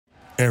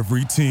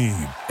Every team,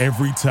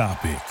 every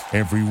topic,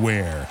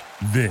 everywhere.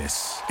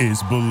 This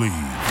is Believe.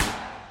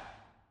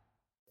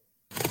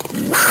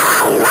 It's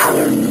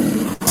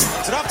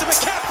it off to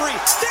McCaffrey.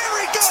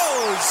 There he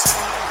goes.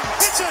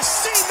 It's a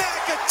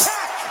C-Mac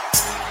attack.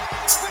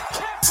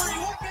 McCaffrey,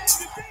 what man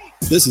to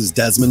beat? This is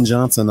Desmond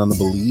Johnson on the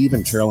Believe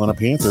in Carolina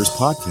Panthers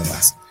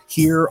podcast,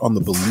 here on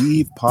the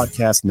Believe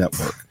Podcast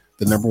Network,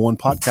 the #1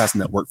 podcast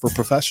network for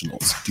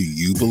professionals. Do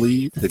you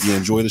believe? If you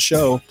enjoy the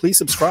show, please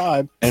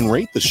subscribe and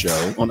rate the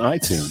show on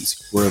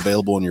iTunes. We're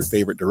available in your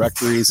favorite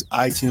directories: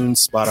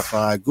 iTunes,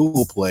 Spotify,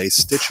 Google Play,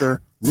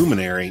 Stitcher,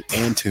 Luminary,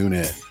 and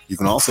TuneIn. You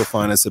can also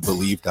find us at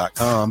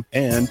Believe.com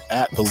and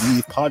at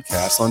Believe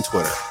Podcasts on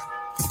Twitter.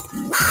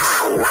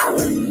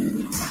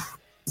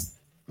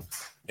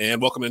 And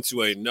welcome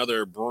into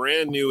another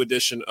brand new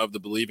edition of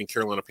the Believe in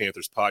Carolina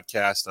Panthers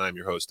podcast. I'm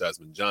your host,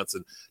 Desmond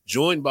Johnson,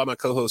 joined by my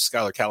co-host,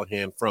 Skylar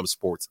Callahan from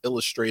Sports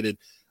Illustrated.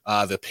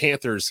 The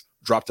Panthers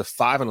dropped to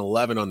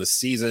 5-11 on the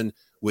season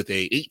with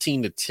a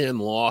 18-10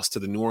 loss to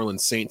the New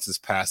Orleans Saints this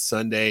past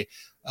Sunday.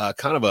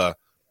 Kind of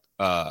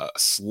a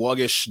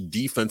sluggish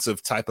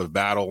defensive type of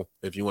battle,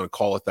 if you want to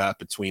call it that,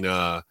 between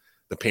the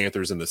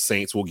Panthers and the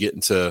Saints. We'll get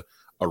into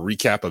a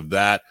recap of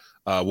that.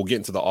 We'll get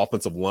into the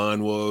offensive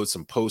line woes,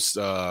 some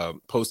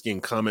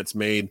post-game comments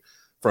made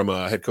from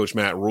head coach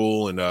Matt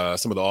Rhule, and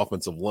some of the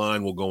offensive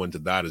line. We'll go into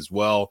that as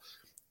well.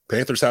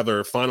 Panthers have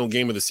their final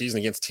game of the season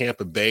against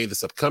Tampa Bay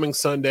this upcoming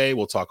Sunday.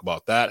 We'll talk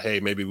about that. Hey,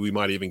 maybe we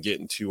might even get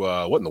into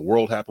what in the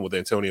world happened with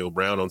Antonio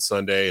Brown on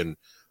Sunday, and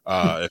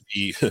if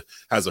he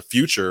has a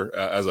future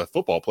as a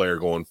football player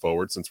going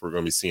forward, since we're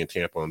going to be seeing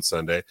Tampa on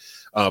Sunday.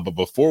 But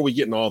before we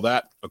get into all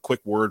that, a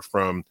quick word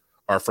from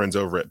our friends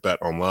over at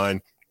Bet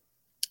Online.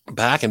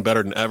 Back and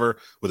better than ever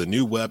with a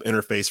new web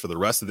interface for the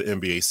rest of the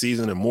NBA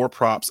season and more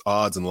props,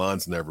 odds, and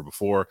lines than ever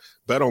before.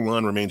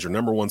 BetOnline remains your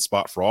 #1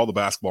 spot for all the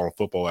basketball and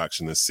football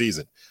action this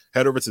season.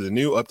 Head over to the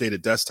new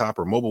updated desktop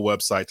or mobile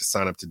website to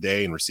sign up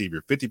today and receive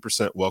your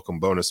 50% welcome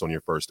bonus on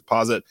your first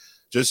deposit.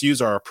 Just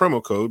use our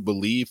promo code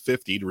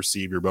BELIEVE50 to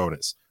receive your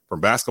bonus. From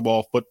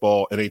basketball,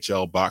 football,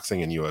 NHL,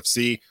 boxing, and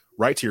UFC,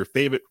 right to your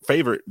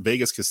favorite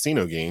Vegas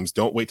casino games.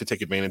 Don't wait to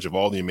take advantage of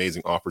all the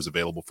amazing offers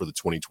available for the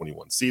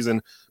 2021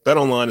 season.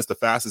 BetOnline is the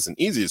fastest and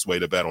easiest way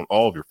to bet on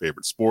all of your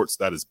favorite sports.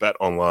 That is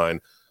BetOnline,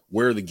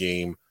 where the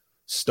game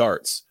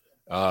starts.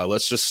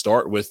 Let's just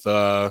start with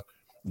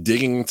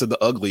digging into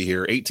the ugly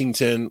here.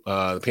 18-10,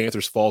 the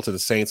Panthers fall to the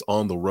Saints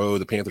on the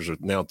road. The Panthers are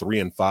now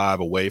 3-5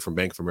 away from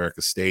Bank of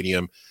America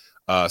Stadium.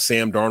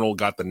 Sam Darnold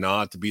got the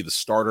nod to be the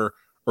starter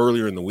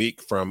earlier in the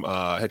week from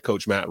head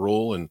coach Matt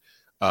Rhule, and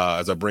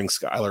as I bring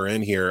Skylar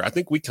in here, I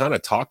think we kind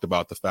of talked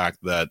about the fact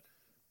that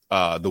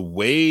the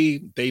way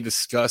they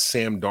discuss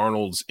Sam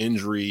Darnold's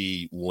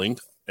injury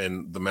length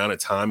and the amount of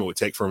time it would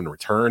take for him to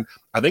return,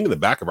 I think in the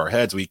back of our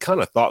heads, we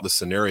kind of thought the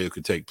scenario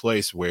could take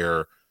place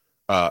where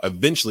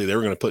eventually they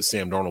were going to put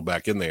Sam Darnold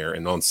back in there.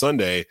 And on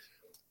Sunday,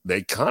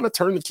 they kind of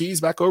turned the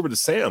keys back over to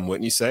Sam,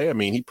 wouldn't you say? I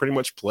mean, he pretty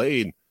much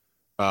played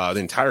the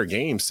entire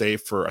game, save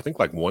for I think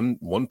like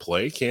one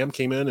play. Cam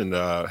came in and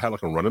had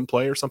like a running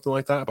play or something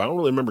like that, but I don't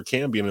really remember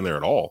Cam being in there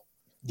at all.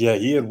 Yeah,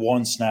 he had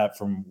one snap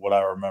from what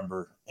I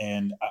remember,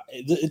 and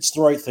it's the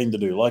right thing to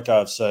do. Like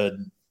I've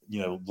said,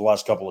 the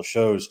last couple of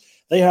shows,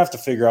 they have to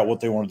figure out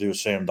what they want to do with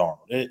Sam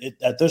Darnold.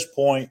 At this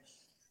point,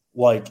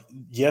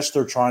 yes,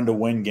 they're trying to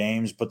win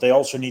games, but they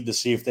also need to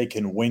see if they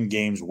can win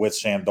games with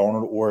Sam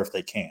Darnold or if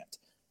they can't.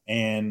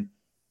 And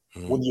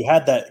when you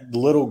had that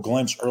little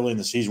glimpse early in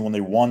the season when they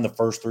won the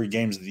first 3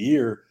 games of the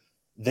year,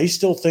 they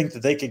still think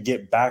that they could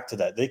get back to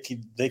that. They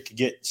could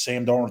get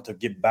Sam Darnold to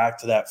get back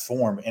to that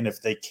form. And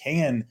if they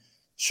can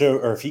show,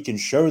 or if he can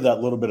show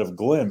that little bit of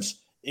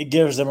glimpse, it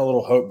gives them a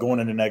little hope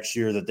going into next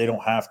year that they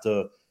don't have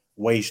to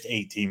waste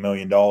 $18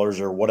 million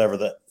or whatever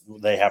that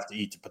they have to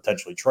eat to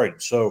potentially trade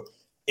him. So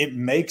it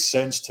makes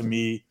sense to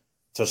me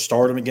to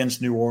start him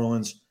against New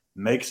Orleans,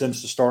 makes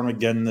sense to start him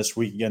again this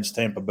week against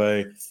Tampa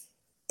Bay.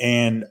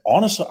 And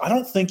honestly, I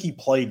don't think he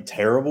played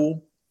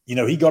terrible.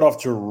 He got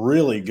off to a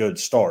really good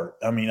start.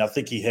 I mean, I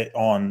think he hit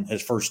on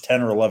his first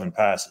 10 or 11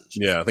 passes.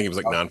 Yeah, I think it was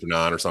like 9 for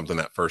 9 or something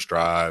that first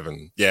drive.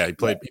 And yeah, he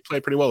played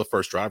pretty well the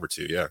first drive or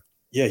two. Yeah.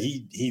 Yeah,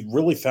 he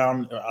really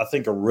found, I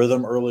think, a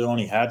rhythm early on.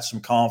 He had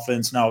some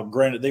confidence. Now,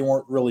 granted, they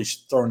weren't really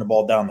throwing the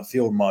ball down the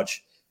field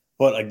much.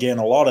 But again,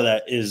 a lot of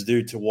that is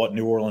due to what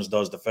New Orleans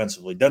does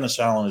defensively. Dennis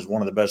Allen is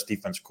one of the best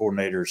defense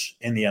coordinators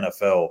in the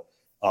NFL,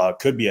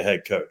 could be a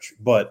head coach.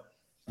 But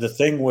the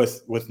thing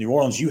with New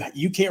Orleans,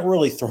 you can't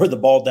really throw the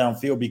ball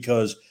downfield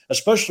because,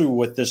 especially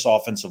with this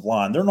offensive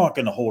line, they're not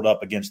going to hold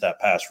up against that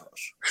pass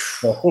rush.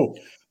 So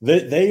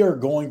they are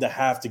going to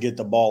have to get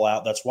the ball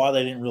out. That's why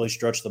they didn't really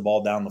stretch the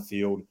ball down the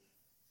field.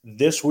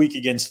 This week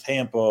against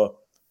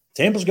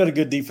Tampa's got a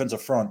good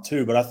defensive front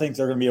too, but I think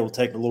they're going to be able to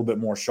take a little bit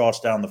more shots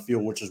down the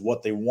field, which is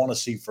what they want to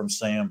see from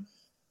Sam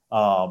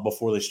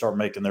before they start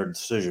making their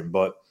decision.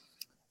 But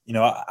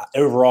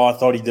overall, I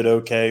thought he did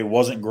okay.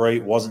 Wasn't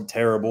great, wasn't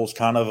terrible. It's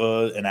kind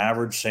of an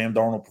average Sam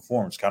Darnold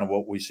performance, kind of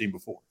what we've seen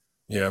before.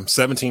 Yeah,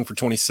 17 for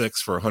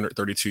 26 for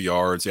 132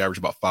 yards. He averaged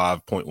about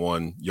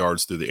 5.1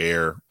 yards through the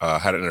air.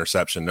 Had an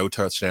interception, no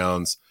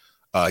touchdowns.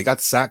 He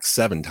got sacked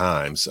 7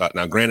 times.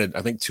 Now, granted,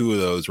 I think 2 of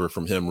those were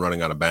from him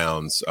running out of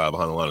bounds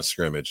behind the line of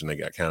scrimmage, and they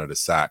got counted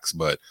as sacks.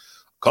 But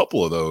a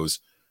couple of those,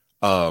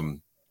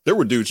 there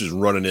were dudes just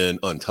running in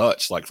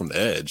untouched, like from the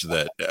edge,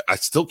 that I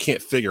still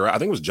can't figure out. I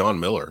think it was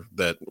John Miller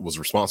that was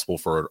responsible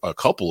for a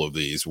couple of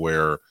these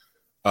where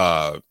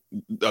a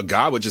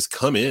guy would just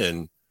come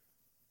in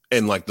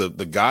and like the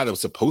guy that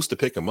was supposed to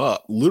pick him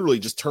up literally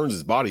just turns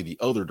his body the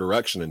other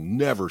direction and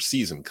never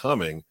sees him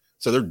coming.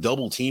 So they're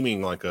double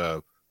teaming like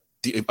a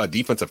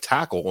defensive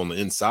tackle on the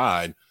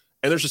inside,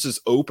 and there's just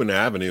this open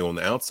avenue on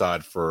the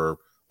outside for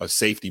a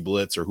safety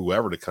blitz or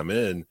whoever to come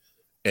in.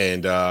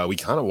 And we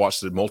kind of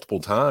watched it multiple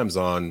times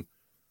on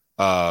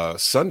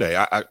Sunday.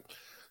 I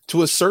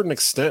to a certain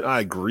extent, I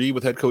agree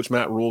with head coach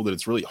Matt Rule that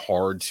it's really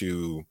hard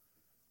to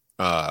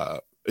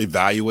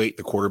evaluate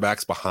the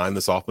quarterbacks behind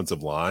this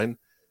offensive line,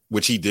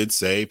 which he did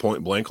say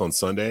point blank on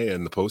Sunday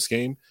in the post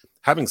game.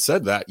 Having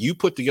said that, you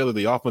put together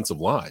the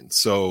offensive line.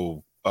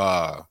 So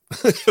what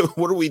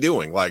are we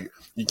doing? Like,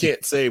 you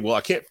can't say, well,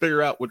 I can't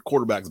figure out what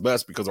quarterback's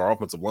best because our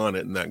offensive line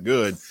isn't that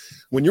good,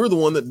 when you're the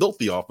one that built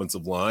the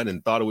offensive line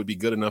and thought it would be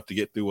good enough to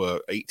get through a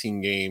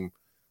 18 game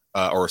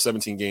or a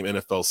 17 game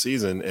NFL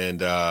season.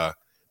 And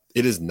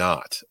it is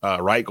not.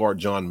 Right guard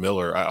John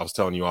Miller, I was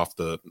telling you off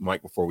the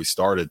mic before we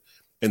started,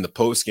 in the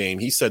post game,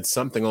 he said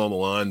something along the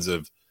lines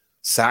of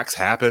sacks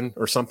happen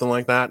or something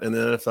like that in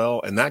the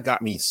NFL. And that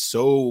got me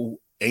so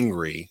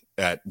angry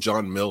at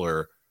John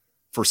Miller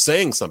for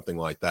saying something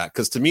like that,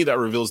 because to me that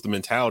reveals the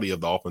mentality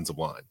of the offensive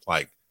line.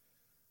 Like,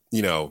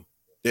 hey,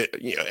 if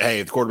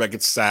the quarterback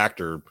gets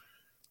sacked or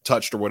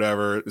touched or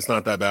whatever, it's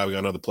not that bad. We got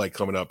another play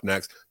coming up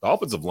next. The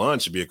offensive line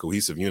should be a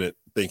cohesive unit,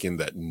 thinking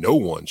that no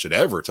one should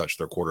ever touch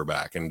their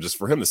quarterback. And just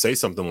for him to say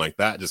something like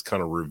that just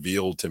kind of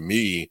revealed to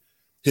me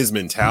his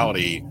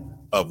mentality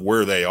of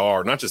where they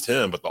are, not just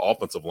him, but the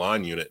offensive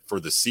line unit for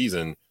the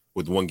season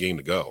with 1 game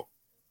to go.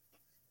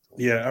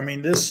 Yeah, I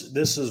mean, this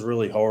is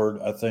really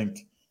hard, I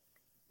think,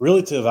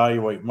 really to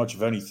evaluate much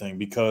of anything,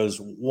 because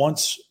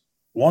once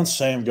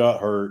Sam got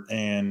hurt,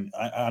 and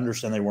I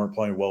understand they weren't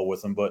playing well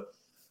with him, but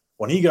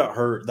when he got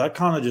hurt, that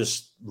kind of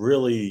just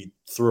really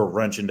threw a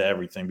wrench into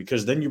everything,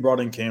 because then you brought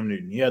in Cam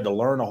Newton. You had to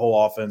learn a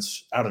whole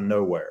offense out of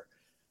nowhere,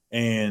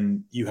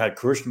 and you had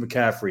Christian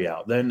McCaffrey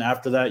out. Then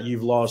after that,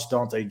 you've lost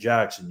Dante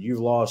Jackson. You've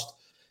lost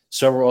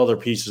several other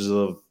pieces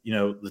of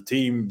the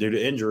team due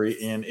to injury,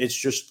 and it's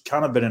just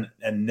kind of been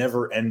a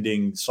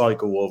never-ending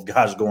cycle of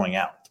guys going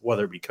out,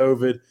 whether it be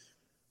COVID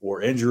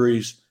or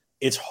injuries.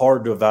 It's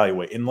hard to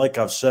evaluate. And like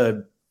I've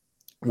said,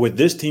 with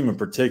this team in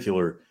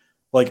particular,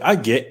 like, I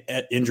get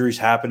injuries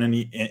happen in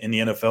the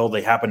NFL.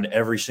 They happen to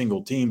every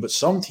single team, but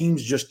some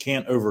teams just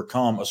can't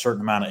overcome a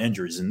certain amount of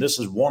injuries, and this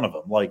is one of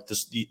them. Like,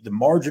 the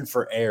margin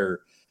for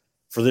error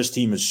for this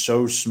team is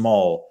so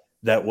small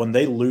that when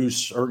they lose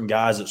certain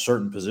guys at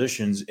certain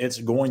positions, it's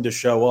going to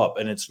show up,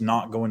 and it's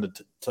not going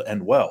to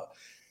end well.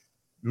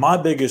 My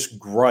biggest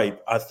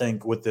gripe, I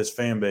think, with this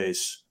fan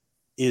base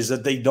is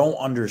that they don't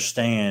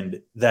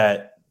understand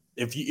that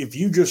if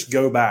you just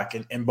go back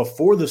and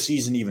before the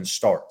season even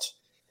starts,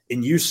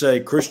 and you say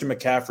Christian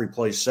McCaffrey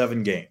plays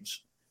 7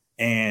 games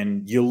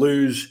and you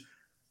lose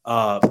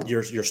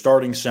your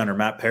starting center,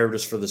 Matt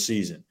Paradis, for the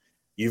season,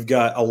 you've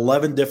got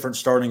 11 different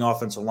starting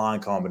offensive line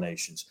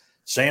combinations.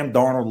 Sam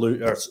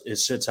Darnold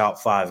sits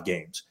out 5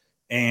 games.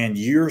 And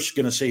you're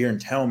going to sit here and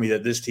tell me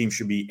that this team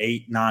should be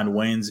 8-9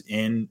 wins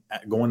in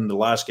going into the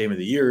last game of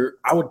the year.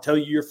 I would tell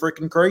you you're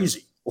freaking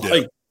crazy.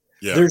 Like,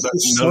 yeah, there's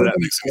none of that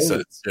makes any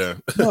sense. Yeah.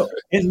 No.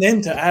 And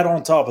then to add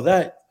on top of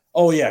that,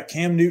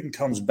 Cam Newton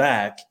comes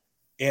back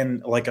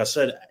and, like I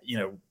said,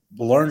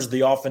 learns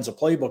the offensive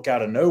playbook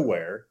out of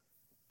nowhere,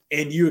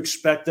 and you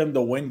expect them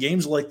to win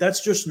games. Like,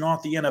 that's just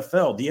not the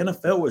NFL. The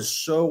NFL is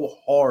so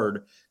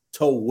hard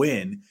to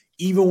win,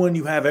 even when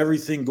you have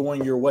everything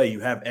going your way. You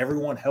have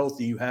everyone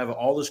healthy. You have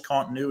all this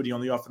continuity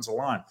on the offensive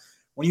line.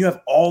 When you have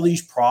all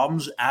these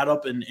problems add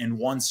up in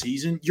one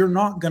season, you're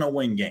not going to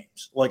win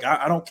games. Like,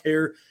 I don't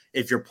care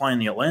if you're playing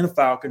the Atlanta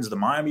Falcons, the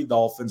Miami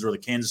Dolphins, or the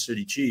Kansas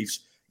City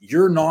Chiefs,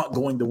 you're not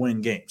going to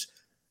win games.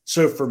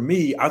 So for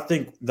me, I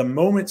think the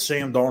moment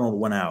Sam Darnold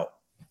went out,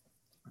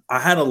 I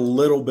had a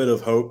little bit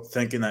of hope,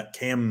 thinking that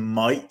Cam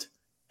might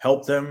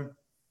help them,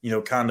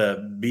 kind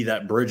of be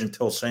that bridge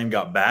until Sam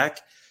got back.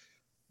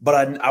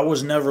 But I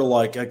was never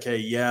like, okay,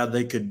 yeah,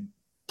 they could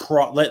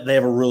they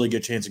have a really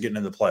good chance of getting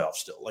in the playoffs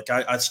still. Like,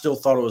 I still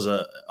thought it was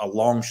a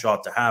long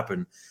shot to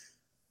happen.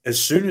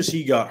 As soon as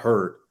he got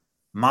hurt,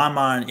 my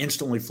mind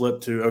instantly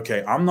flipped to,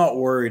 okay, I'm not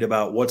worried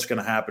about what's going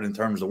to happen in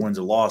terms of wins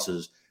and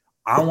losses.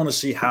 I want to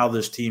see how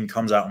this team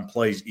comes out and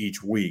plays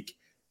each week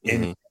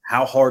and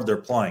how hard they're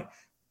playing.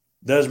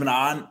 Desmond,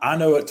 I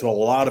know it to a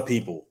lot of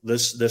people.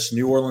 This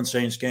New Orleans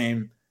Saints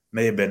game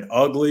may have been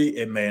ugly.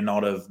 It may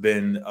not have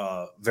been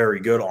very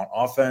good on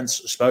offense,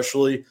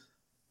 especially.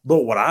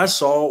 But what I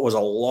saw was a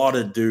lot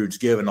of dudes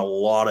giving a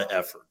lot of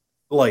effort.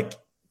 Like,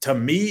 to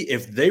me,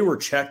 if they were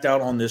checked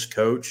out on this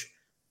coach,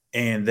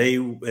 and they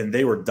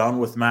were done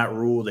with Matt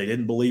Rule. They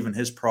didn't believe in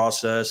his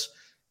process,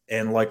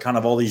 and like kind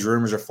of all these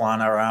rumors are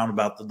flying around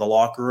about the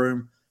locker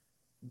room.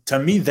 To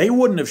me, they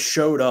wouldn't have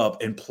showed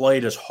up and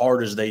played as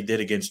hard as they did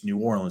against New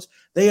Orleans.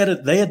 They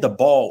had the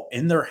ball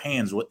in their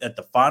hands at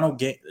the final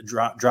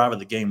drive of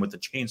the game with the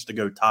chance to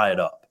go tie it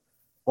up.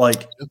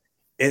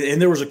 And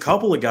there was a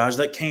couple of guys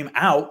that came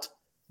out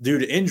due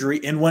to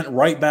injury and went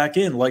right back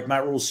in. Like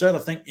Matt Rule said, I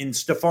think in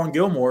Stephon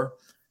Gilmore,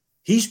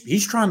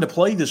 he's trying to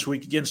play this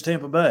week against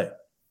Tampa Bay.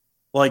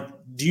 Like,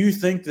 do you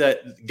think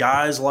that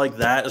guys like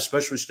that,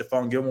 especially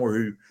Stephon Gilmore,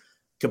 who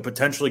could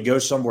potentially go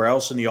somewhere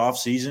else in the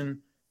offseason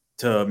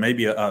to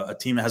maybe a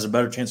team that has a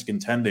better chance of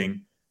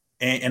contending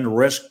and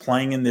risk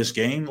playing in this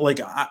game? Like,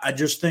 I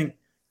just think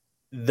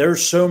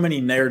there's so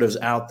many narratives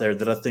out there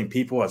that I think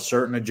people have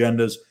certain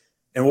agendas,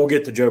 and we'll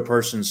get to Joe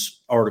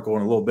Person's article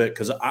in a little bit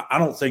because I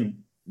don't think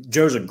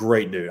Joe's a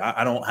great dude.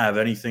 I don't have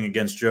anything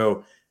against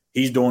Joe.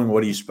 He's doing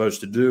what he's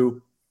supposed to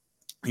do.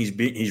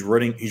 He's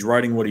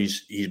writing what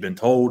he's been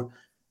told.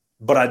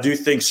 But I do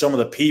think some of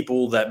the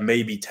people that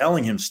may be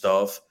telling him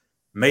stuff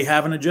may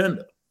have an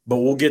agenda. But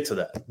we'll get to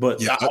that.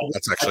 But yeah,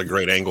 that's actually a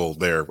great angle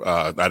there.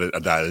 I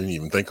didn't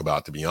even think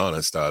about, to be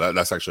honest.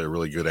 That's actually a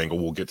really good angle.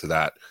 We'll get to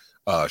that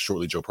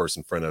shortly. Joe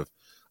Person, friend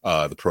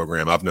of the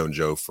program. I've known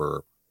Joe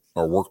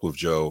or worked with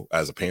Joe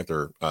as a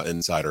Panther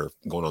insider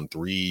going on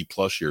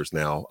 3+ years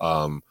now.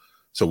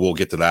 So we'll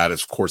get to that.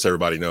 Of course,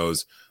 everybody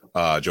knows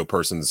Joe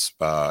Person's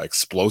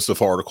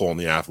explosive article on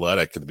The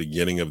Athletic at the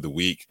beginning of the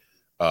week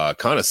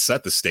kind of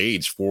set the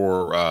stage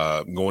for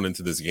going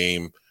into this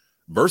game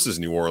versus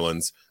New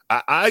Orleans.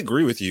 I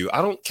agree with you.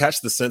 I don't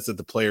catch the sense that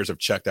the players have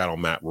checked out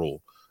on Matt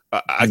Rule.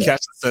 I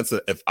catch the sense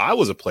that if I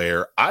was a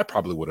player, I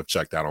probably would have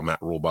checked out on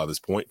Matt Rule by this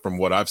point from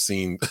what I've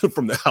seen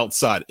from the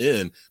outside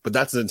in. But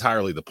that's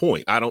entirely the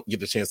point. I don't get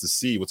the chance to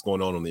see what's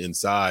going on the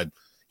inside,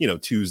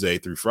 Tuesday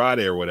through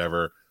Friday or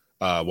whatever,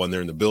 when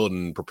they're in the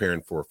building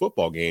preparing for a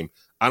football game.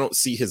 I don't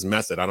see his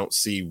method. I don't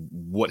see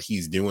what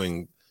he's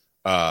doing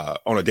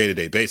on a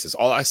day-to-day basis.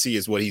 All I see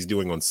is what he's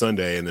doing on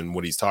Sunday and then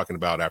what he's talking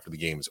about after the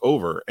game is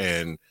over.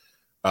 And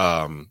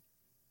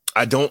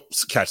I don't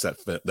catch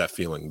that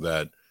feeling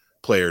that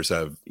players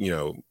have,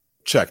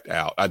 checked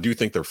out. I do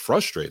think they're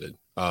frustrated.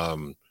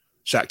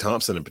 Shaq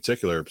Thompson in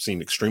particular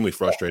seemed extremely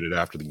frustrated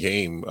after the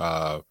game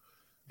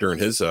during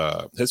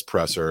his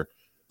presser.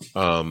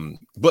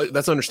 But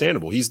that's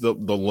understandable. He's the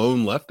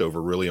lone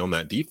leftover really on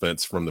that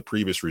defense from the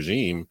previous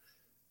regime.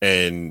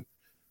 And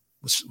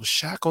was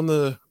Shaq on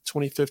the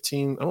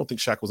 2015? I don't think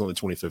Shaq was on the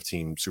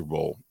 2015 Super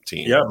Bowl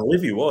team. Yeah, I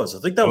believe he was. I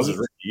think that was his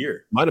rookie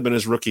year. Might have been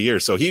his rookie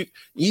year. So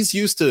he's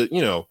used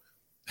to,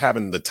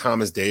 having the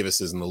Thomas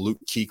Davises and the Luke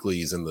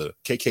Kuechlys and the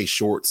KK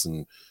Shorts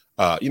and,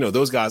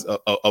 those guys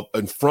up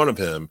in front of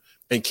him.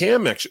 And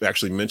Cam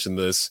actually mentioned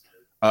this,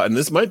 and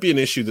this might be an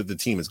issue that the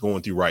team is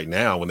going through right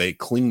now when they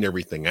cleaned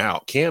everything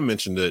out. Cam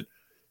mentioned it,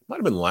 might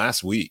have been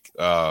last week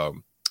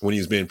when he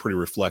was being pretty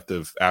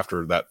reflective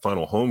after that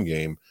final home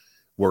game,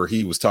 where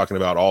he was talking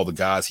about all the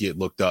guys he had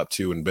looked up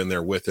to and been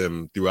there with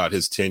him throughout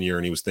his tenure.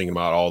 And he was thinking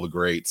about all the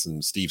greats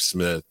and Steve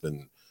Smith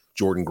and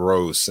Jordan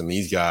Gross and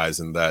these guys,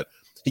 and that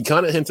he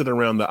kind of hinted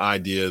around the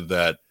idea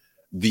that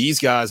these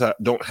guys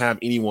don't have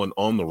anyone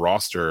on the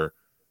roster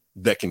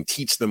that can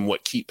teach them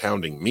what keep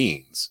pounding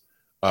means.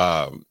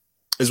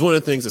 Is one of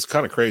the things that's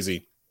kind of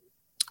crazy.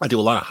 I do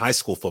a lot of high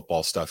school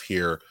football stuff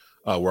here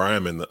where I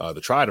am in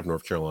the Triad of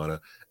North Carolina.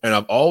 And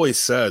I've always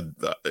said,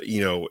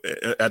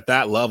 at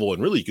that level,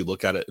 and really you could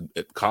look at it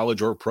at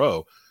college or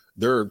pro,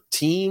 there are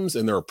teams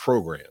and there are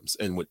programs.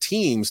 And with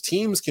teams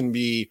can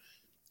be,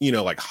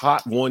 like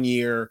hot one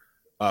year,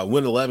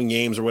 win 11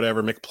 games or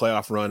whatever, make a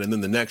playoff run. And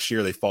then the next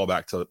year they fall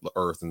back to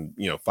earth and,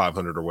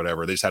 500 or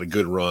whatever. They just had a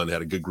good run, they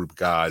had a good group of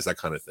guys, that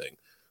kind of thing.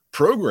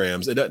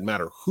 Programs, it doesn't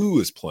matter who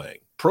is playing.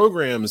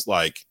 Programs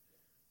like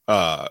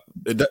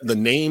the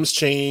names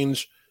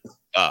change,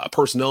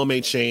 personnel may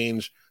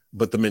change,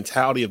 but the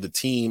mentality of the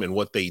team and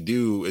what they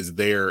do is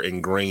there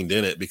ingrained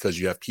in it because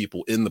you have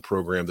people in the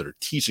program that are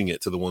teaching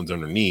it to the ones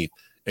underneath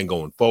and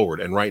going forward.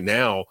 And right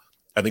now,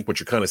 I think what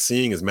you're kind of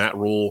seeing is Matt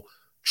Rule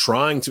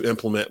trying to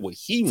implement what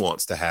he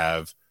wants to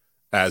have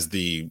as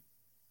the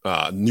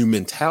new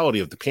mentality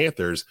of the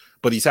Panthers,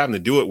 but he's having to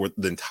do it where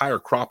the entire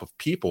crop of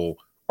people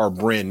are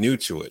brand new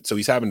to it. So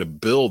he's having to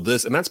build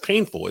this, and that's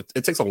painful.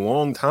 It takes a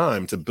long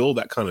time to build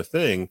that kind of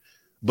thing.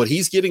 But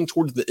he's getting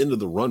towards the end of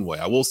the runway.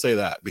 I will say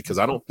that because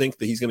I don't think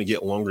that he's going to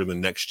get longer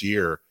than next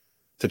year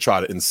to try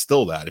to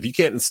instill that. If you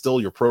can't instill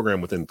your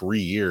program within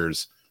 3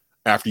 years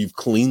after you've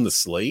cleaned the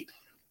slate,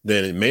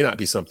 then it may not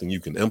be something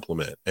you can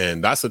implement.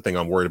 And that's the thing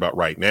I'm worried about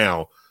right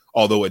now.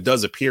 Although it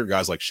does appear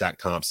guys like Shaq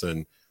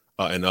Thompson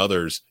and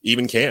others,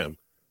 even Cam,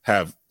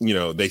 have,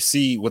 they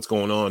see what's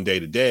going on day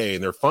to day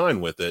and they're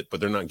fine with it, but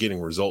they're not getting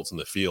results in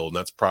the field. And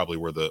that's probably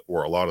where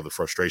a lot of the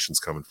frustration's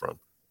coming from.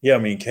 Yeah, I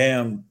mean,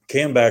 Cam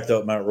backed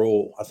up Matt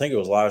Rule. I think it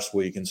was last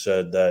week and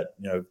said that,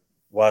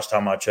 last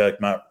time I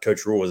checked,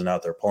 Coach Rule wasn't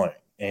out there playing.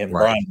 And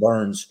right. Brian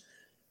Burns,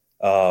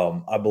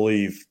 I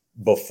believe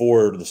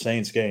before the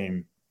Saints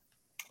game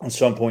at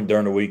some point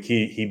during the week,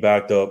 he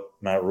backed up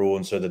Matt Rule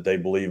and said that they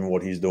believe in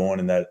what he's doing,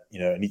 and that, you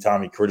know,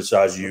 anytime he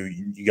criticizes you,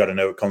 you got to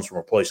know it comes from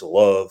a place of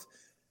love.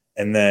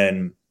 And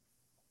then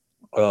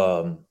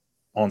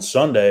on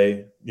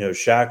Sunday, you know,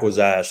 Shaq was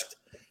asked,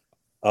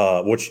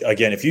 which,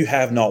 again, if you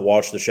have not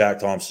watched the Shaq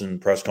Thompson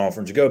press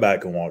conference, go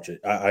back and watch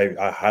it.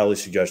 I highly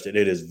suggest it.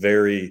 It is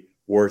very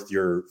worth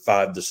your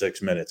 5 to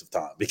 6 minutes of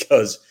time,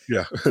 because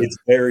it's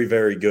very,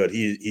 very good.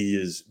 He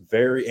is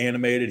very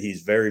animated.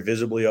 He's very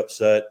visibly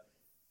upset,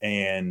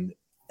 and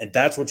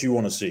that's what you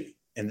want to see.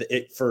 And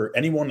for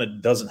anyone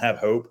that doesn't have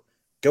hope,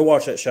 go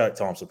watch that Shaq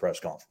Thompson press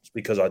conference,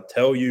 because I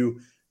tell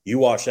you, you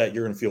watch that,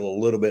 you're going to feel a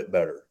little bit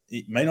better.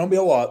 It may not be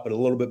a lot, but a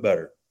little bit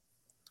better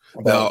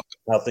about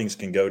how things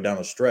can go down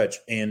the stretch.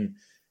 And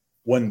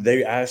when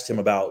they asked him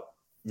about,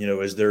 you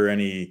know, is there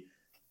any,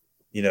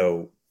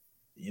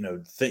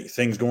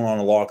 things going on in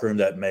the locker room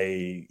that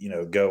may, you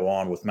know, go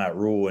on with Matt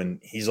Rule, and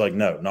he's like,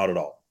 no, not at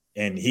all.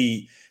 And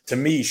to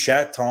me,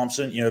 Shaq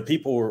Thompson, you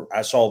know,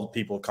 I saw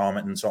people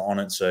commenting on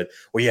it and said,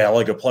 well, yeah,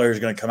 like a player's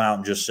going to come out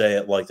and just say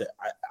it like that.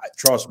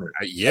 Trust me.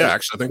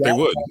 Actually, I think they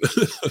would.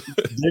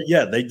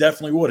 Yeah, they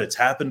definitely would. It's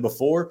happened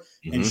before.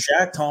 Mm-hmm. And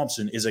Shaq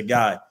Thompson is a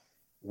guy,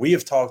 we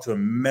have talked to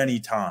him many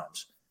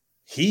times.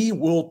 He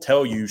will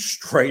tell you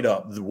straight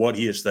up what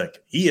he is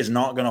thinking. He is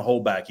not going to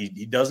hold back.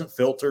 He doesn't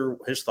filter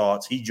his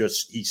thoughts. He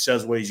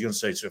says what he's going to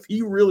say. So if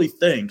he really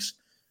thinks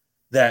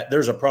that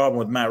there's a problem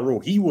with Matt Rule,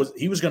 he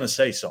was going to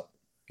say something.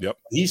 Yep.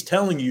 He's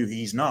telling you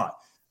he's not.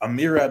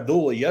 Amir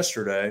Abdullah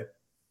yesterday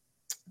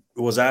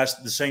was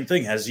asked the same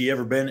thing. Has he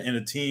ever been in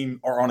a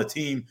team or on a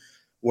team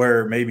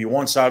where maybe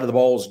one side of the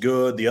ball was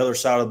good, the other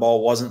side of the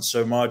ball wasn't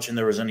so much, and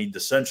there was any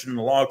dissension in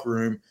the locker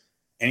room?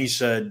 And he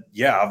said,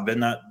 yeah, I've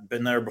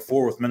been there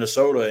before with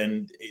Minnesota,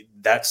 and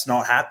that's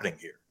not happening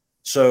here.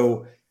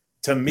 So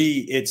to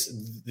me,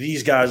 it's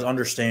these guys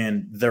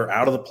understand they're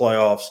out of the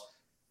playoffs,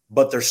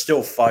 but they're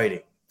still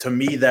fighting. To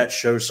me, that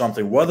shows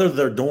something. Whether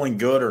they're doing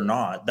good or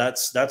not,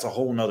 that's a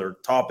whole nother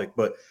topic.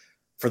 But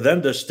for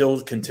them to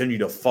still continue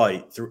to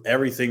fight through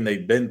everything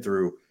they've been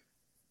through,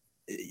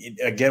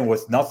 again,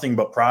 with nothing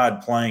but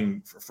pride,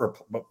 playing for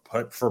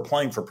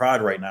playing for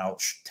pride right now,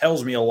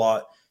 tells me a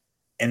lot.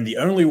 And the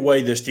only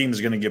way this team is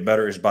going to get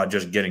better is by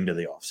just getting to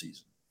the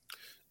offseason.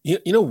 You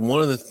know,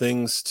 one of the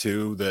things,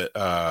 too,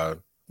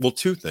 that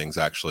two things,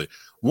 actually.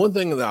 One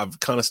thing that I've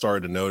kind of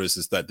started to notice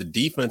is that the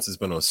defense has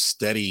been on a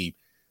steady,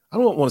 I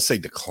don't want to say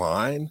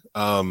decline.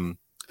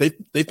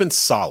 They've been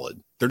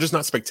solid. They're just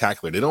not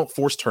spectacular. They don't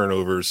force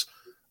turnovers.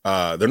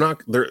 They're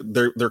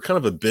kind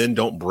of a bend,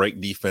 don't break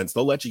defense.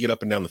 They'll let you get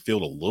up and down the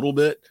field a little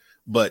bit,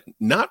 but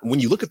not when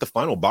you look at the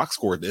final box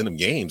score at the end of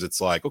games. It's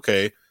like,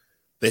 okay,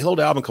 they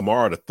held Alvin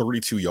Kamara to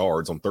 32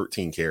 yards on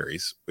 13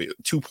 carries,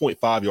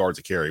 2.5 yards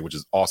a carry, which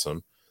is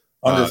awesome.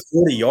 Under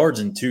 40 yards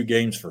in 2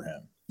 games for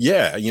him.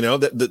 Yeah, you know,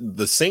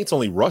 the Saints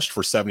only rushed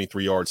for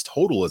 73 yards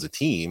total as a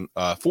team.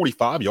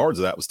 45 yards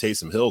of that was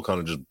Taysom Hill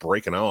kind of just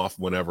breaking off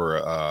whenever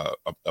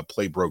a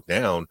play broke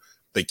down.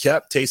 They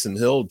kept Taysom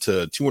Hill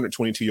to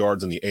 222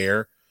 yards in the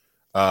air.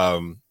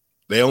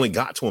 They only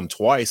got to him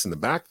twice in the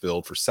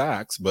backfield for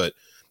sacks, but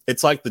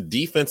it's like the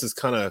defense is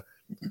kind of –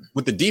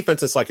 with the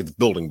defense, it's like it's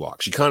building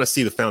blocks. You kind of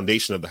see the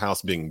foundation of the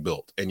house being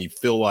built, and you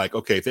feel like,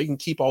 okay, if they can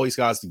keep all these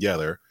guys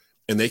together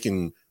and they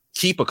can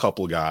keep a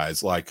couple of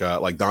guys like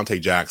Dante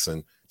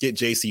Jackson, get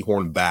J.C.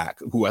 Horn back,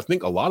 who I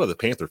think a lot of the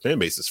Panther fan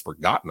base has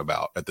forgotten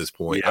about at this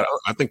point. Yeah.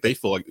 I think they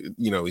feel like,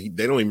 you know,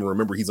 they don't even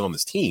remember he's on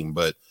this team,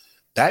 but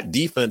that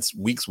defense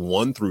weeks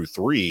 1 through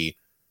 3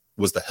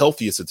 was the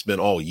healthiest it's been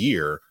all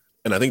year.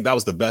 And I think that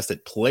was the best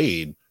it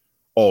played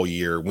all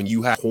year when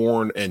you had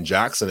Horn and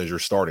Jackson as your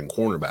starting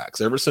cornerbacks.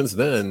 Ever since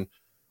then,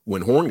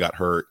 when Horn got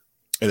hurt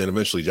and then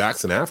eventually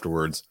Jackson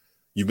afterwards,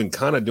 you've been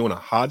kind of doing a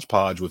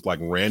hodgepodge with like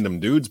random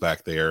dudes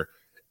back there.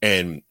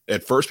 And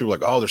at first people were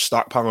like, oh, they're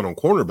stockpiling on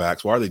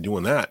cornerbacks. Why are they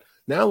doing that?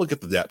 Now look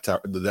at the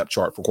depth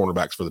chart for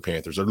cornerbacks for the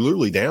Panthers. They're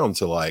literally down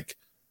to like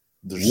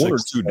one or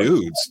two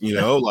dudes, you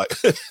know, like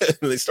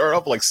they start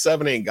off like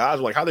 7-8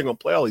 guys. Like, how are they going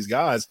to play all these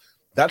guys?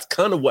 That's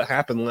kind of what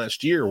happened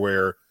last year,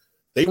 where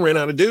they ran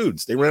out of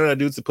dudes. They ran out of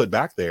dudes to put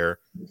back there,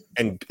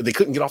 and they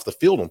couldn't get off the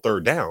field on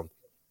third down.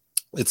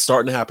 It's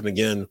starting to happen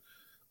again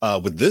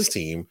with this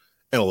team,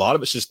 and a lot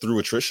of it's just through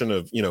attrition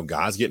of, you know,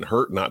 guys getting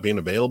hurt, not being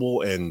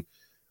available, and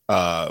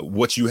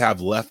what you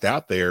have left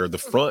out there. The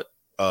front,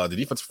 the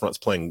defensive front's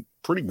playing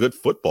pretty good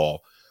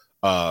football,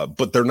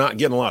 but they're not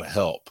getting a lot of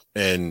help.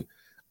 And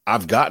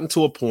I've gotten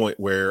to a point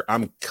where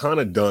I'm kind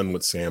of done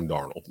with Sam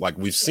Darnold. Like,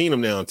 we've seen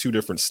him now in 2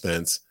 different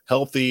stints,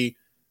 healthy,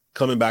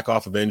 coming back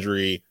off of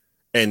injury.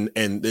 And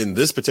in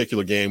this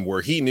particular game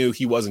where he knew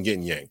he wasn't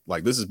getting yanked,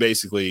 like, this is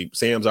basically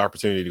Sam's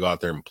opportunity to go out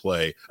there and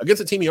play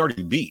against a team he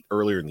already beat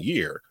earlier in the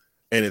year.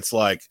 And it's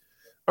like,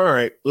 all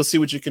right, let's see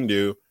what you can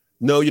do.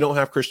 No, you don't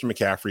have Christian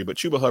McCaffrey, but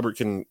Chuba Hubbard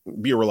can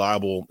be a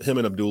reliable, him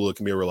and Abdullah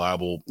can be a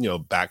reliable, you know,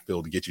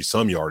 backfield to get you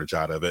some yardage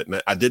out of it.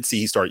 And I did see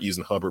he started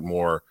using Hubbard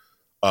more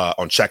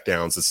on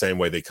checkdowns, the same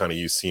way they kind of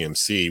use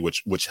CMC,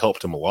 which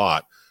helped him a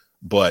lot.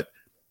 But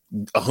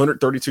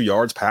 132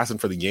 yards passing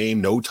for the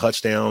game, no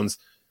touchdowns.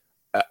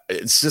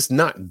 it's just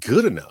not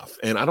good enough.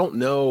 And I don't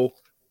know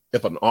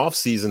if an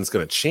offseason is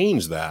going to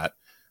change that.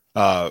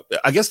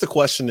 I guess the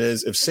question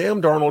is, if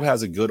Sam Darnold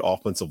has a good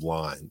offensive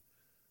line,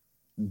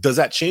 does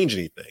that change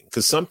anything?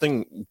 Because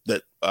something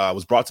that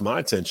was brought to my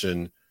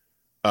attention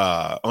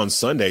on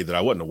Sunday that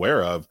I wasn't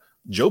aware of,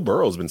 Joe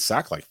Burrow's been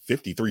sacked like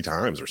 53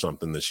 times or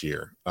something this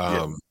year.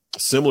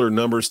 Similar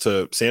numbers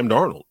to Sam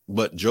Darnold,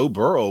 but Joe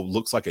Burrow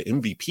looks like an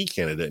MVP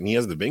candidate, and he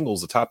has the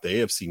Bengals atop the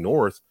AFC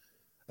North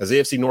as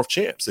AFC North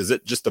champs. Is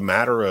it just a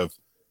matter of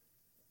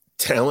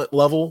talent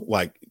level?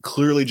 Like,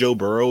 clearly Joe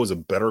Burrow is a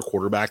better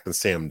quarterback than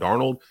Sam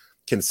Darnold.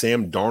 Can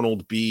Sam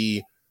Darnold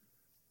be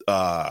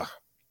a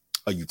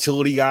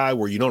utility guy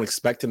where you don't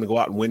expect him to go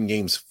out and win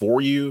games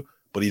for you,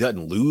 but he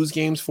doesn't lose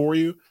games for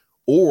you?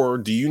 Or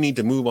do you need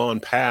to move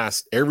on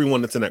past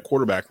everyone that's in that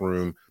quarterback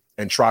room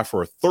and try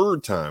for a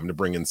third time to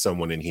bring in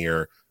someone in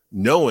here,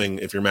 knowing,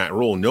 if you're Matt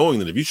Rule, knowing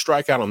that if you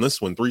strike out on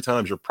this one 3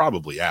 times, you're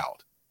probably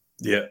out?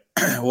 Yeah.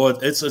 Well,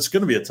 it's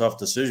going to be a tough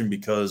decision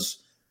because,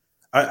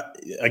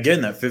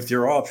 again, that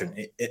fifth-year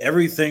option,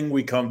 everything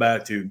we come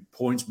back to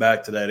points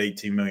back to that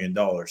 $18 million.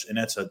 And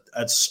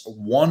that's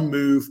one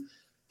move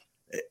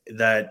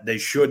that they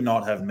should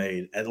not have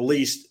made, at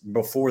least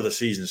before the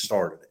season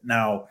started.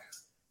 Now,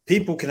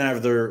 people can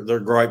have their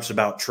gripes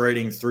about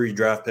trading 3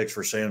 draft picks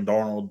for Sam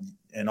Darnold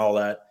and all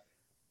that.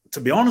 To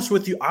be honest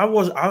with you, I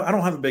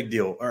don't have a big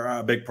deal or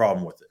a big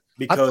problem with it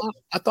because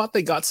I thought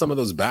they got some of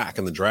those back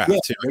in the draft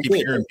too. I keep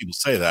hearing people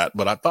say that,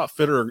 but I thought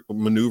Fitterer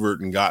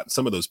maneuvered and got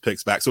some of those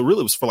picks back. So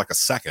really, it was for like a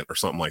second or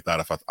something like that.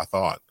 If I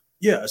thought,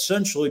 yeah,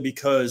 essentially,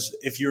 because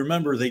if you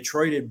remember, they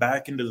traded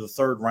back into the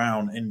third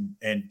round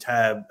and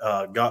Tab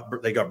got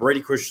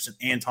Brady Christensen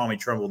and Tommy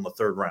Tremble in the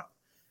third round.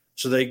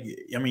 So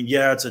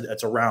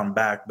it's a round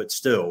back, but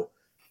still.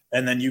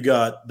 And then you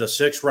got the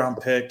 6th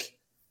round pick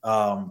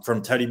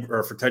for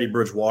Teddy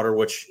Bridgewater,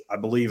 which I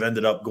believe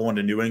ended up going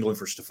to New England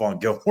for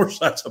Stephon Gilmore.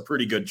 So that's a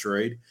pretty good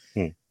trade.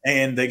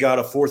 And they got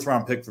a 4th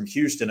round pick from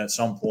Houston at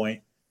some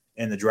point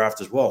in the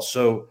draft as well.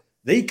 So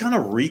they kind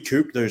of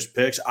recouped those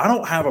picks. I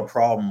don't have a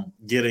problem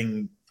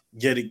getting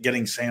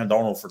Sam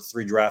Darnold for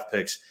 3 draft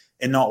picks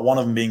and not one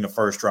of them being a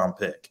 1st round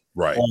pick.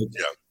 Right.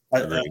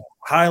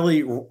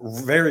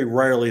 Very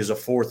rarely is a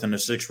 4th and a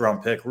 6th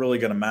round pick really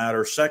going to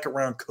matter. 2nd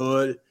round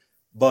could,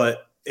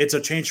 but it's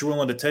a chance you're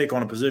willing to take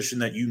on a position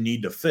that you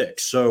need to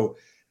fix. So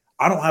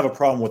I don't have a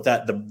problem with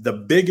that. The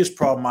biggest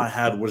problem I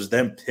had was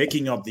them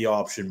picking up the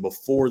option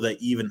before they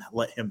even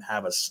let him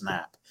have a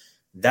snap.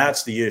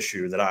 That's the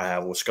issue that I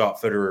have with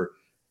Scott Fitterer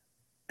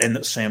and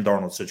the Sam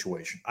Darnold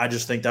situation. I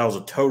just think that was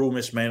a total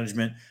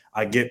mismanagement.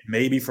 I get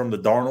maybe from the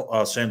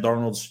Sam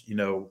Darnold's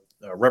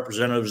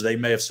representatives, they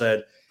may have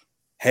said,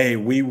 hey,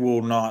 we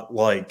will not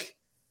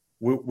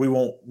we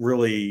won't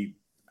really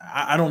 –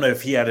 I don't know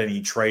if he had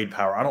any trade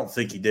power. I don't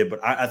think he did,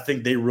 but I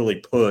think they really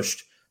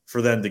pushed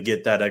for them to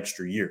get that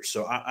extra year.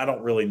 So I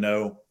don't really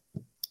know.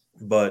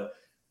 But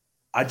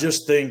I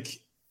just think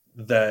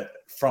that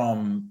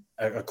from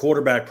a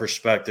quarterback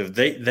perspective,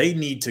 they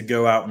need to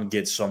go out and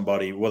get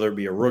somebody, whether it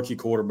be a rookie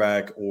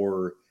quarterback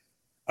or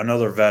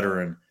another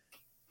veteran.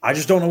 I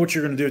just don't know what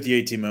you're going to do with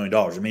the $18 million.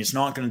 I mean, it's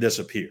not going to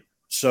disappear.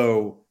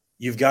 So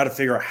you've got to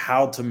figure out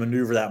how to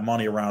maneuver that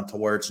money around to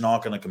where it's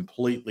not going to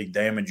completely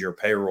damage your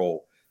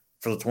payroll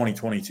for the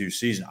 2022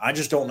 season. I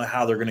just don't know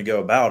how they're going to go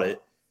about it.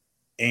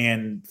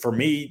 And for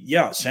me,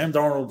 Sam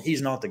Darnold,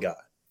 he's not the guy.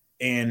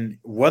 And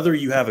whether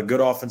you have a good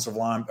offensive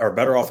line or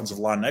better offensive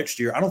line next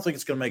year, I don't think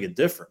it's going to make a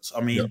difference.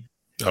 I mean,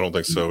 I don't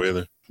think so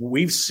either.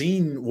 We've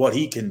seen what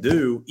he can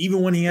do,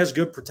 even when he has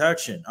good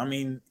protection. I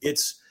mean,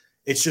 it's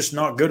just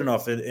not good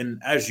enough.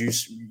 And as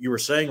you were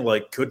saying,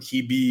 could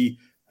he be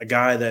a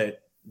guy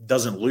that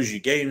doesn't lose you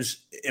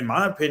games? In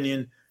my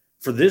opinion,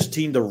 for this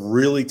team to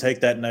really take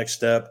that next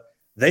step,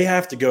 they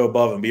have to go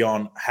above and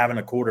beyond having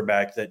a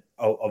quarterback that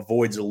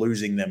avoids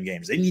losing them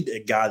games. They need a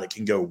guy that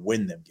can go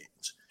win them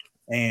games.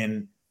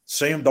 And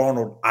Sam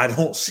Darnold, I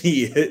don't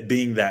see it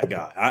being that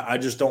guy. I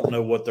just don't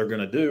know what they're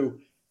going to do.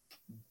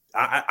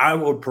 I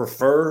would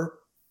prefer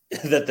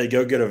that they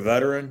go get a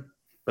veteran,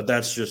 but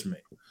that's just me.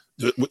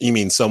 You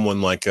mean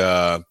someone like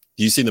do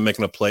you see them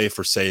making a play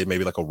for, say,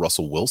 maybe like a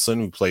Russell Wilson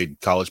who played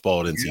college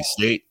ball at NC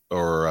State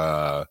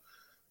or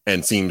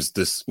and seems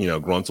this,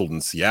 gruntled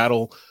in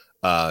Seattle?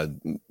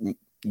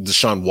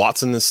 Deshaun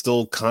Watson is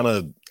still kind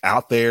of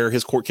out there.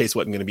 His court case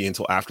wasn't going to be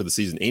until after the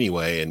season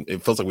anyway, and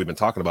it feels like we've been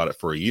talking about it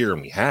for a year,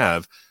 and we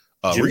have.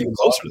 We're even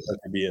closer to that.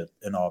 Could be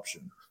an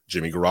option.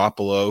 Jimmy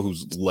Garoppolo,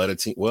 who's led a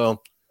team,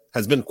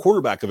 has been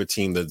quarterback of a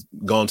team that's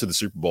gone to the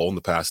Super Bowl in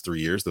the past 3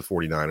 years, the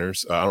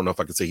 49ers. I don't know if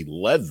I could say he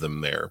led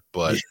them there,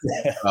 but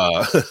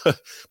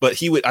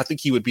but I think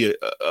he would be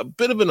a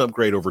bit of an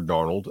upgrade over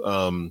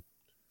Darnold.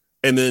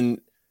 And then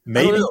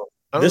maybe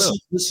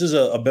this is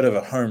a bit of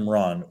a home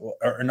run,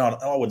 or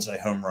not. I wouldn't say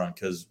home run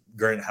because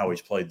granted how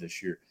he's played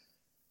this year.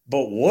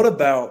 But what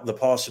about the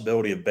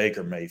possibility of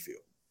Baker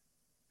Mayfield?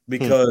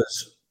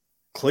 Because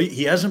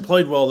he hasn't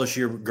played well this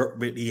year,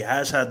 but he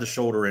has had the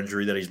shoulder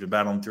injury that he's been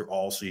battling through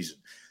all season.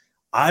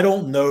 I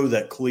don't know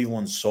that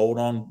Cleveland's sold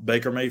on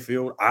Baker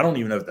Mayfield. I don't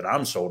even know that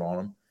I'm sold on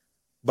him.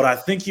 but I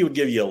think he would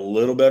give you a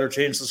little better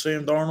chance than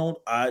Sam Darnold.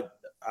 I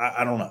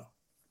don't know.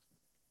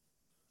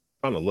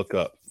 I'm trying to look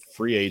up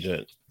free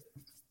agent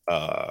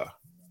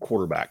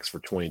quarterbacks for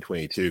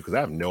 2022 because I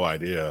have no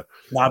idea.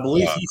 Now, I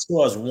believe he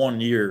still has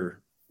 1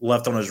 year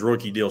left on his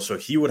rookie deal, so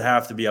he would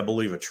have to be, I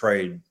believe,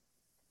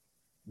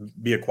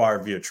 be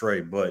acquired via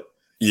trade. But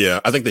yeah,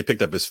 I think they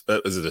picked up his.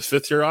 Is it a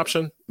 5th-year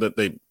option that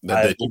they picked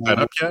that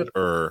up yet?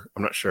 Or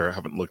I'm not sure. I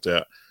haven't looked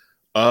at.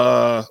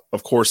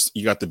 Of course,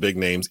 you got the big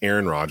names,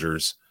 Aaron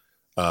Rodgers,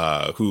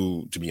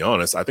 who, to be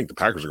honest, I think the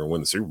Packers are going to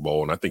win the Super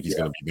Bowl, and I think he's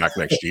going to be back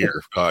next year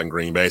in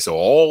Green Bay. So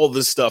all of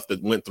this stuff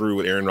that went through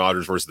with Aaron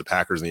Rodgers versus the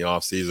Packers in the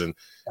offseason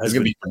is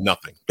going to be for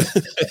nothing.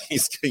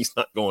 he's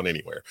not going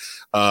anywhere.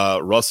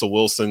 Russell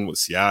Wilson with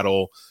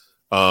Seattle.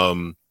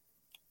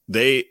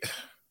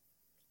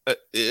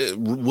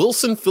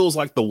 Wilson feels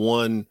like the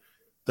one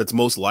that's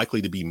most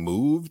likely to be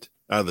moved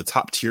out of the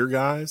top tier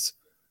guys.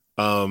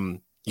 You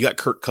got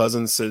Kirk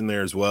Cousins sitting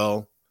there as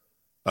well,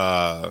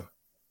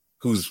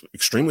 who's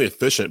extremely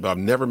efficient, but I've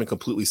never been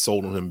completely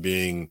sold on him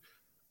being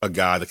a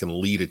guy that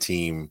can lead a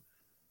team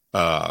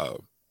to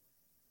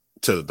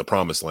the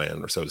promised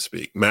land, or so to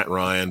speak. Matt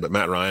Ryan,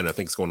 I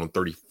think, is going on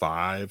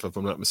 35, if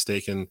I'm not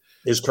mistaken.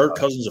 Is Kirk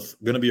Cousins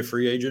going to be a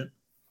free agent?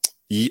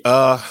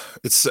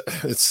 It's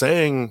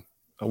saying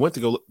I went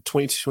to go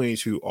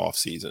 2022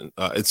 offseason.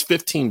 It's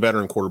 15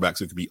 veteran quarterbacks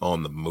who could be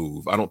on the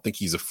move. I don't think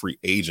he's a free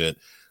agent,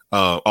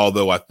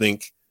 although I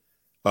think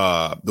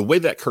the way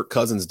that Kirk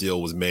Cousins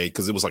deal was made,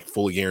 because it was like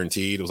fully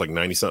guaranteed, it was like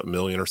 90-something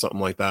million or something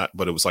like that,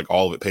 but it was like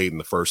all of it paid in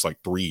the first like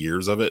 3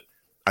 years of it.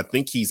 I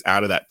think he's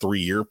out of that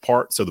 3-year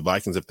part. So the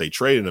Vikings, if they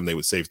traded him, they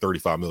would save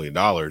 $35 million.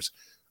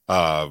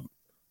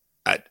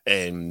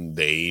 And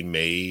they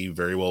may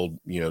very well,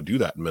 do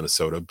that in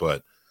Minnesota.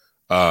 But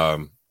I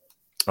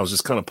was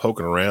just kind of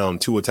poking around.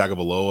 Tua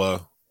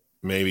Tagovailoa,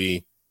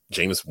 maybe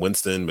Jameis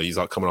Winston, but he's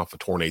not coming off a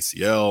torn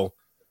ACL.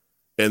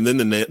 And then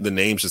the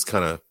names just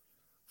kind of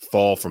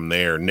fall from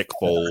there. Nick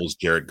Foles,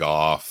 Jared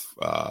Goff,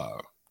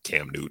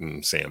 Cam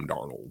Newton, Sam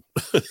Darnold.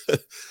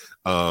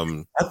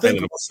 I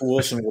think Russell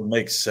Wilson would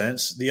make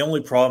sense. The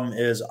only problem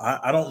is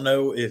I don't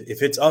know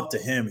if it's up to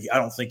him. I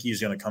don't think he's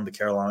going to come to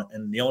Carolina.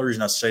 And the only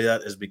reason I say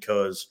that is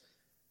because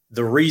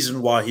the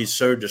reason why he's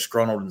so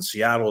disgruntled in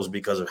Seattle is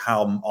because of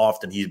how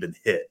often he's been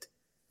hit.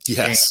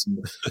 Yes.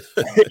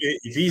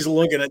 If he's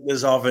looking at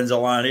this offensive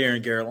line here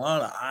in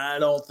Carolina, I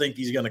don't think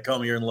he's going to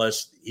come here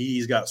unless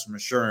he's got some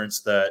assurance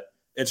that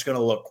it's going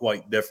to look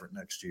quite different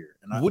next year.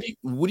 And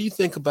what do you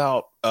think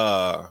about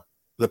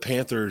the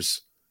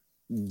Panthers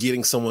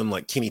getting someone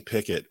like Kenny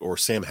Pickett or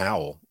Sam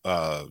Howell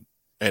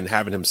and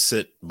having him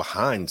sit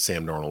behind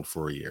Sam Darnold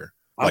for a year?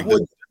 Like,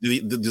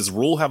 does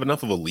Rule have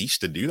enough of a leash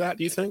to do that,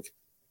 do you think?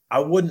 I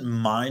wouldn't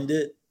mind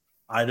it.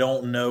 I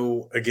don't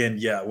know. Again,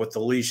 yeah, with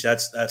the leash,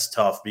 that's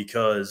tough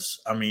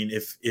because, I mean,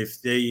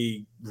 if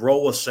they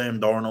roll with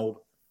Sam Darnold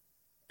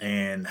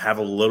and have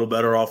a little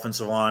better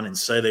offensive line and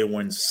say they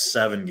win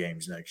 7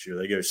 games next year,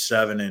 they go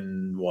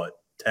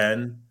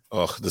 7-10.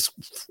 Oh, this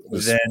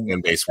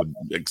fan base would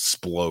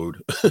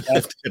explode if they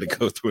had to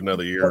go through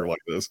another year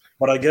like this.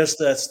 But I guess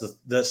that's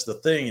the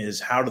thing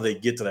is, how do they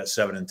get to that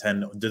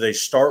 7-10? Do they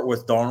start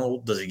with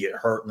Darnold? Does he get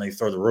hurt and they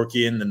throw the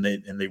rookie in and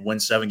they win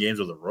 7 games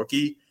with a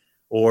rookie?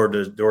 Or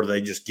do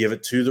they just give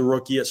it to the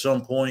rookie at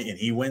some point and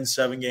he wins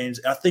 7 games?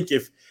 I think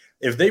if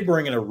they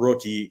bring in a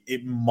rookie,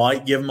 it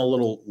might give him a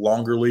little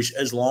longer leash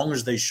as long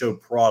as they show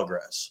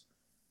progress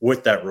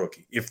with that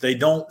rookie. If they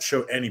don't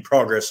show any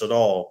progress at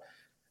all,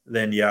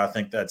 then yeah, I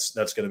think that's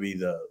going to be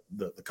the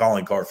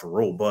calling card for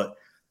Rule. But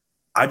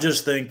I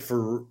just think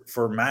for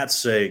Matt's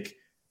sake,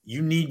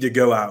 you need to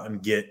go out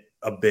and get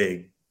a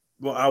big.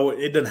 Well,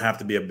 it doesn't have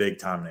to be a big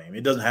time name.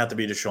 It doesn't have to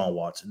be Deshaun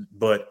Watson,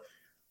 but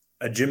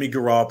a Jimmy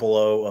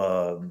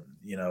Garoppolo,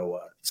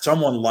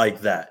 someone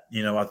like that.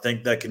 I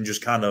think that can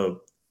just kind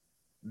of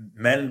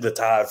mend the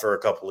tide for a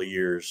couple of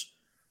years.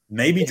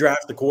 Maybe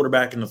draft the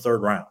quarterback in the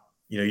 3rd round.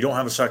 You don't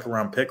have a 2nd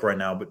round pick right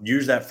now, but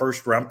use that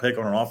 1st round pick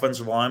on an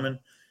offensive lineman.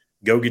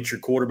 Go get your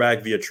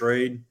quarterback via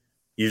trade.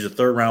 Use a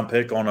 3rd round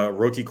pick on a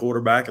rookie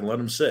quarterback and let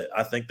him sit.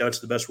 I think that's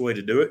the best way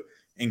to do it.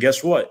 And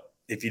guess what?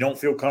 If you don't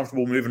feel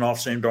comfortable moving off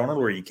Sam Darnold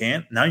or you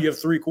can't, now you have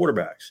 3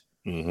 quarterbacks.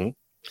 Mm-hmm.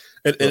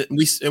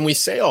 And we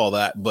say all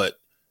that, but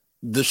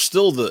there's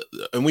still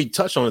and we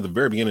touched on it at the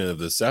very beginning of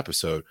this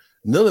episode.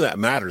 None of that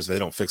matters if they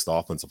don't fix the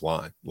offensive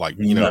line. Like,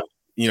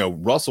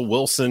 Russell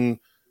Wilson,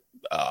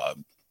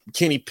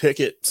 Kenny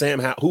Pickett, Sam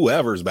Howell,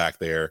 whoever's back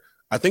there.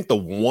 I think the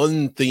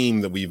one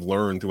theme that we've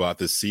learned throughout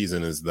this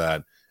season is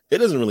that it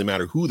doesn't really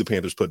matter who the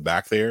Panthers put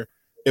back there.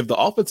 If the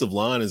offensive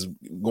line is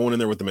going in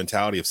there with the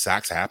mentality of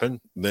sacks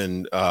happen,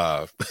 then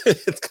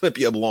it's going to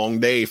be a long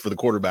day for the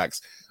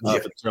quarterbacks for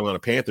the Carolina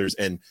Panthers.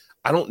 And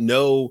I don't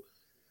know,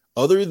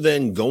 other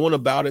than going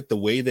about it the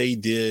way they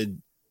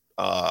did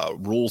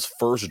Rule's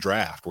first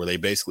draft, where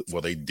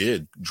they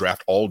did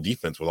draft all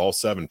defense with all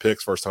 7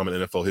 picks, first time in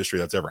NFL history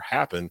that's ever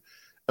happened,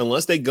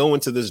 unless they go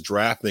into this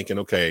draft thinking,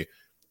 okay,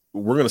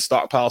 we're going to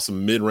stockpile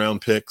some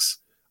mid-round picks.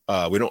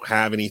 We don't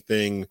have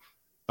anything.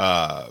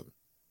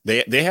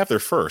 They have their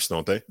first,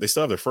 don't they? They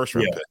still have their 1st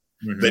round pick.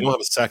 They don't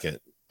have a second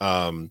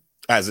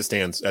as it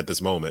stands at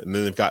this moment. And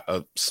then they've got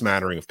a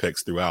smattering of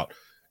picks throughout.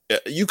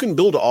 You can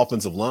build an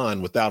offensive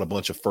line without a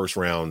bunch of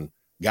first-round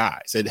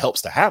guys. It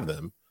helps to have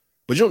them,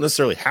 but you don't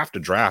necessarily have to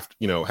draft,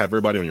 have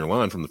everybody on your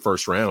line from the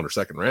first round or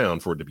second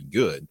round for it to be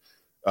good.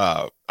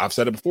 I've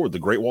said it before, the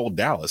Great Wall of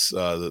Dallas,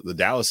 the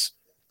Dallas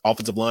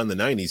offensive line in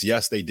the 90s,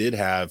 yes, they did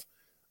have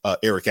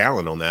Eric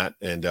Allen on that.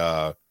 And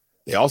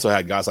they also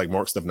had guys like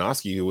Mark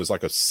Stevnoski, who was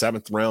like a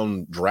 7th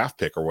round draft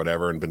pick or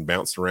whatever and been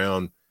bounced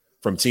around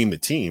from team to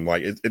team.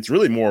 Like it's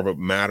really more of a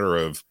matter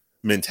of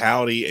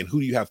mentality and who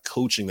do you have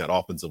coaching that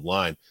offensive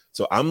line.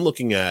 So I'm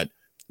looking at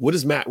what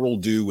does Matt Rule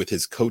do with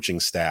his coaching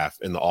staff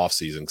in the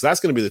offseason? Because that's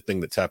going to be the thing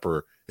that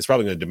Tepper is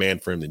probably going to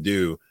demand for him to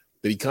do,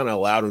 that he kind of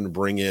allowed him to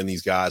bring in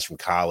these guys from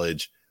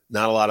college,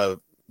 not a lot of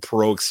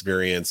pro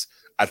experience.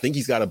 I think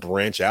he's got to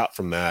branch out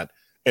from that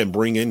and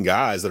bring in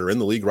guys that are in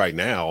the league right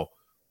now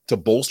to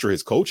bolster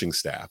his coaching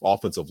staff,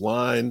 offensive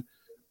line,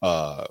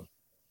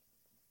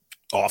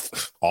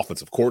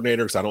 offensive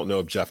coordinator, because I don't know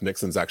if Jeff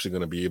Nixon's actually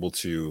going to be able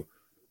to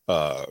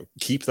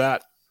keep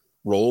that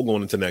role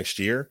going into next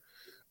year.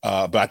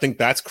 But I think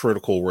that's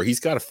critical where he's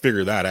got to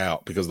figure that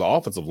out because the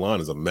offensive line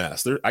is a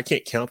mess. I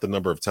can't count the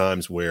number of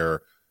times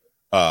where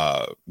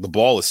the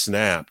ball is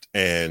snapped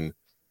and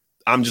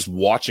I'm just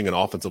watching an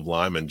offensive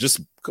lineman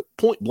just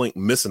point blank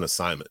miss an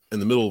assignment in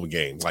the middle of a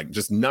game, like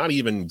just not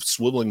even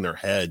swiveling their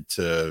head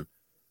to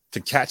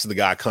catch the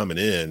guy coming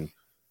in,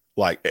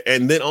 like,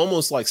 and then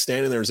almost like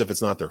standing there as if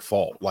it's not their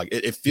fault. Like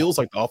it feels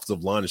like the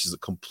offensive line is just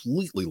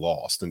completely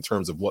lost in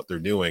terms of what they're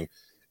doing,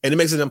 and it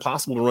makes it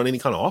impossible to run any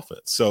kind of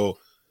offense. So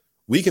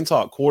we can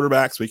talk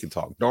quarterbacks, we can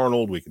talk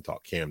Darnold, we can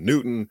talk Cam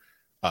Newton,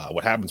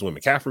 what happens when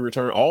McCaffrey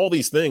returns, all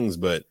these things,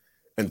 but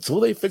until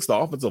they fix the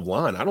offensive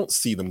line, I don't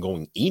see them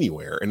going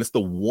anywhere. And it's the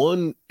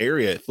one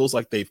area it feels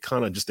like they've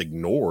kind of just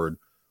ignored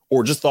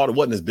or just thought it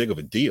wasn't as big of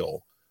a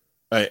deal.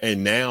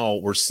 And now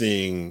we're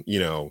seeing,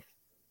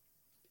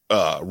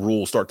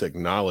 Rule start to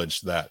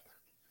acknowledge that,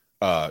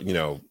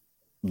 the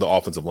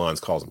offensive line's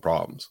causing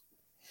problems.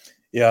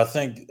 Yeah, I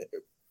think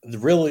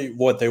really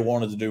what they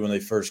wanted to do when they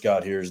first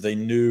got here is they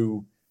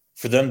knew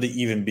for them to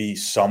even be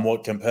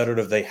somewhat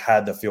competitive, they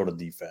had to field a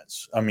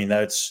defense. I mean,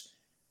 that's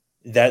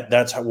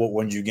what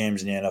wins you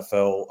games in the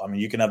NFL. I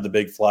mean, you can have the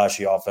big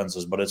flashy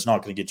offenses, but it's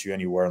not going to get you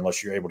anywhere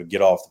unless you're able to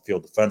get off the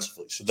field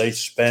defensively. So they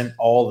spent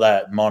all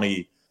that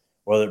money,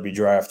 whether it be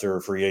draft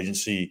or free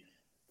agency,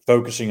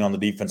 focusing on the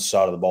defensive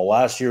side of the ball.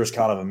 Last year was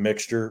kind of a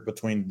mixture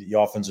between the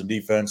offense and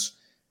defense.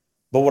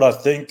 But what I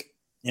think,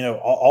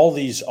 all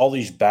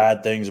these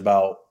bad things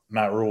about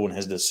Matt Rule and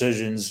his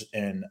decisions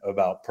and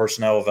about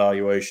personnel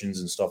evaluations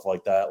and stuff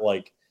like that,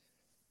 like,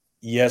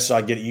 yes,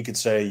 I get it. You could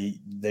say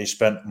they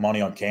spent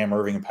money on Cam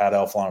Irving and Pat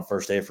Elflein on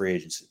first day of free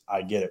agency.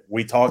 I get it.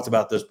 We talked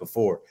about this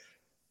before.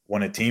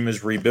 When a team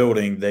is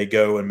rebuilding, they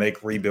go and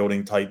make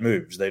rebuilding type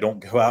moves. They don't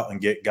go out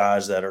and get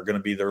guys that are going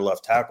to be their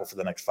left tackle for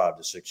the next 5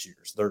 to 6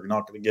 years. They're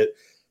not going to get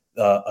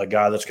a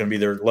guy that's going to be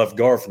their left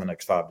guard for the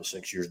next 5 to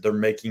 6 years. They're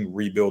making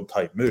rebuild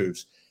type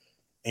moves.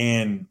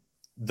 And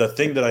the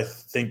thing that I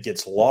think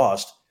gets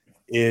lost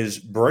is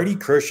Brady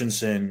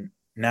Christensen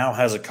now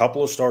has a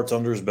couple of starts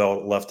under his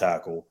belt at left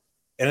tackle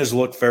and has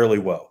looked fairly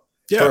well.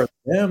 Yeah. For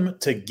them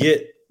to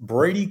get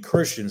Brady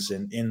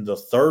Christensen in the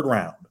 3rd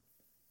round,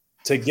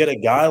 to get a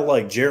guy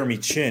like Jeremy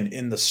Chin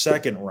in the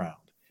 2nd round,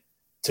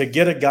 to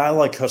get a guy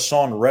like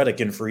Hassan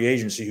Reddick in free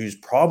agency, who's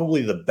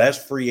probably the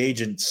best free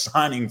agent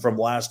signing from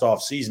last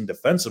offseason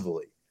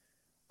defensively.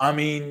 I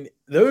mean,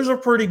 those are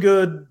pretty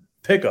good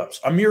pickups.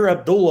 Amir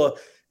Abdullah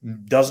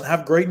doesn't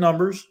have great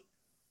numbers,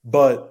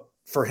 but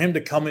for him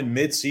to come in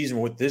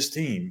midseason with this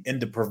team and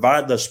to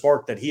provide the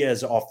spark that he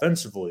has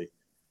offensively,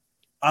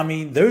 I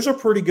mean, those are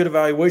pretty good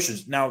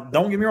evaluations. Now,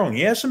 don't get me wrong.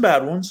 He has some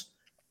bad ones.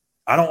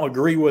 I don't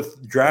agree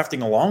with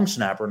drafting a long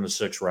snapper in the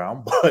 6th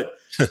round, but,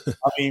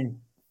 I mean,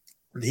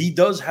 he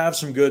does have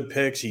some good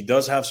picks. He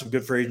does have some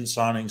good free agent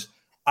signings.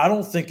 I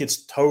don't think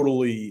it's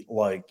totally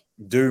like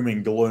doom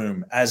and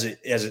gloom as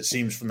it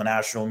seems from the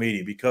national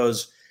media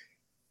because,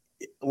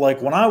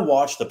 like, when I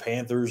watch the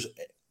Panthers,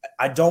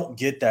 I don't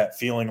get that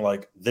feeling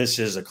like this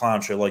is a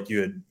clown show like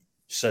you had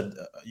said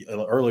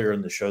earlier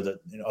in the show that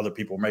other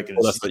people are making.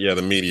 Well, that's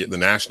the media, the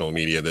national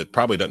media that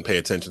probably doesn't pay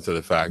attention to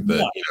the fact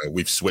that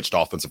we've switched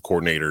offensive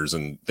coordinators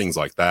and things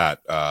like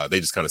that.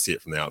 They just kind of see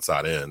it from the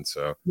outside in.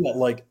 So yeah,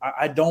 like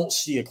I don't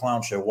see a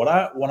clown show. When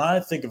I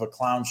think of a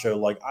clown show,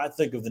 like I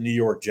think of the New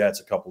York Jets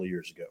a couple of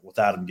years ago with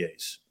Adam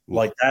Gase.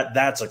 Like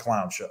that's a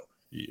clown show.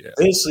 Yeah,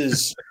 this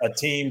is a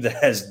team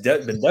that has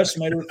been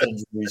decimated with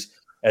injuries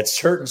at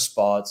certain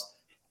spots.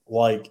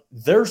 Like,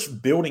 there's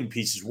building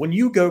pieces. When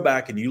you go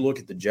back and you look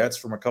at the Jets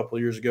from a couple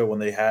of years ago when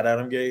they had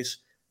Adam Gase,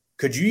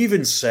 could you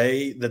even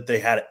say that they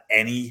had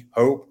any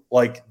hope?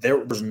 Like, there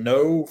was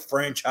no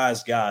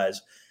franchise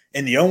guys,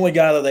 and the only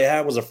guy that they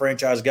had was a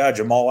franchise guy,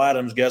 Jamal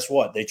Adams. Guess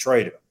what? They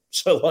traded him.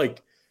 So,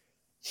 like,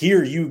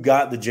 here you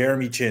got the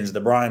Jeremy Chins,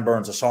 the Brian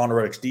Burns, the Hassan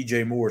Reddicks,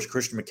 DJ Moores,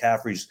 Christian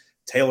McCaffrey's,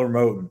 Taylor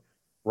Moton,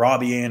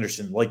 Robbie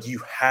Anderson. Like,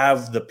 you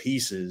have the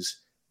pieces.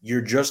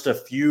 You're just a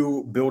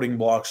few building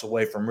blocks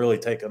away from really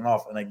taking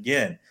off. And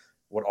again,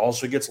 what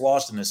also gets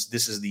lost in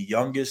this is the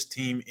youngest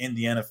team in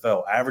the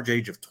NFL, average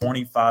age of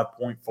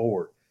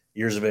 25.4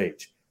 years of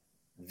age.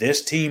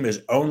 This team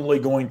is only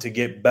going to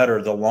get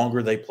better the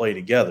longer they play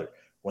together.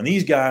 When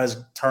these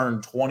guys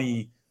turn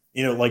 20,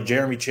 like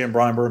Jeremy Chin,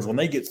 Brian Burns, when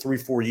they get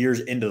 3-4 years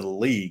into the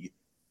league,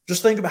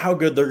 just think about how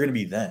good they're going to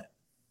be then.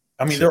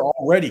 I mean, they're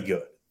already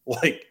good.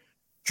 Like,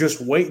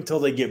 just wait until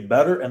they get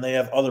better and they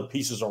have other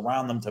pieces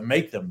around them to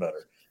make them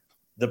better.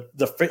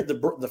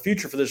 The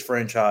future for this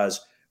franchise,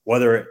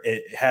 whether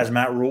it has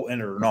Matt Rule in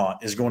it or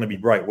not, is going to be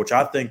bright, which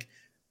I think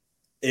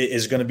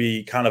is going to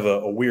be kind of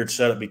a weird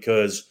setup,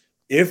 because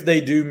if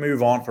they do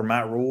move on from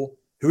Matt Rule,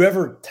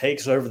 whoever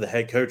takes over the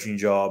head coaching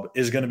job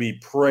is going to be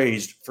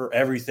praised for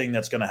everything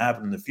that's going to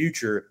happen in the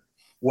future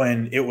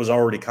when it was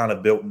already kind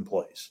of built in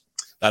place.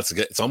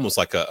 It's almost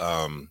like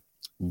a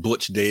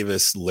Butch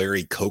Davis,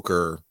 Larry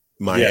Coker,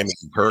 Miami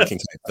Hurricane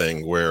type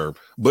thing, where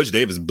Butch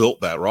Davis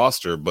built that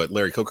roster, but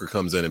Larry Coker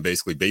comes in and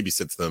basically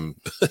babysits them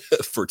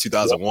for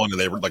 2001, and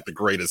they were like the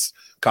greatest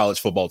college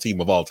football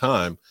team of all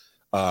time,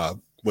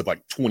 with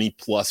like 20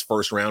 plus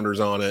first rounders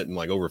on it and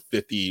like over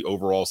 50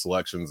 overall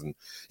selections. And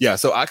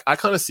so I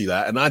kind of see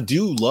that, and I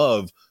do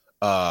love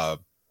the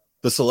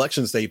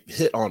selections they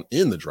hit on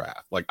in the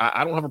draft. Like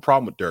I don't have a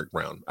problem with Derek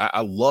Brown.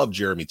 I love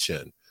Jeremy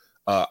Chin.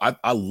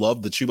 I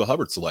love the Chuba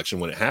Hubbard selection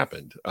when it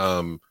happened.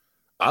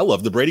 I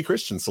love the Brady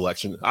Christian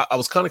selection. I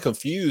was kind of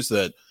confused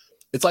that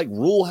it's like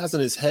Rule has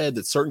in his head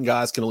that certain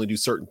guys can only do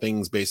certain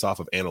things based off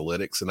of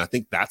analytics. And I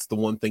think that's the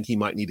one thing he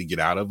might need to get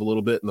out of a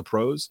little bit in the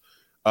pros.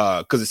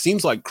 Because it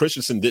seems like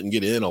Christensen didn't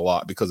get in a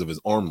lot because of his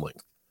arm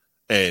length.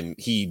 And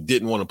he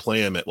didn't want to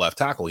play him at left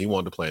tackle. He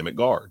wanted to play him at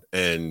guard.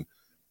 And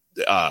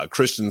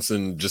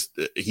Christensen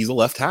he's a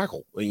left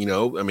tackle.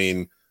 I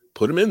mean,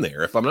 put him in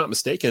there. If I'm not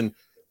mistaken,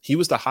 he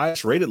was the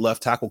highest rated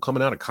left tackle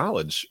coming out of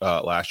college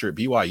last year at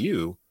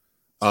BYU.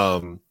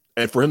 And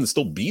for him to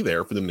still be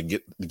there, for them to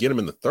get him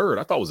in the third,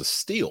 I thought was a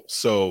steal.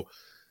 So,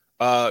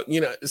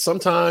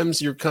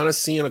 sometimes you're kind of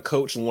seeing a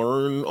coach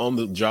learn on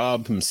the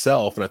job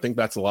himself. And I think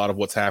that's a lot of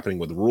what's happening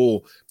with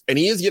Rule. And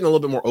he is getting a little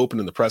bit more open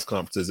in the press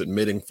conferences,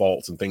 admitting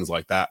faults and things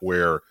like that,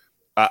 where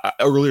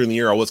earlier in the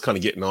year, I was kind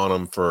of getting on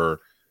him for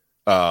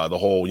the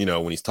whole,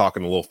 when he's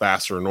talking a little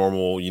faster than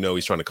normal,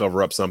 he's trying to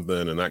cover up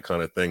something and that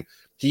kind of thing.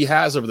 He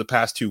has, over the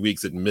past 2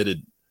 weeks,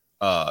 admitted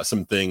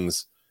some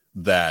things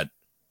that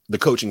the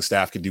coaching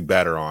staff could do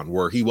better on,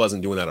 where he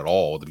wasn't doing that at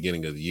all at the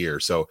beginning of the year.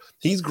 So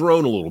he's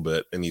grown a little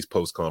bit in these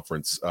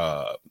post-conference,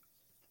 the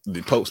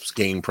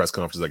post-game press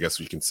conferences, I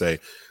guess you can say.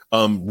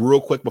 Real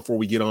quick before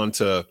we get on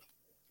to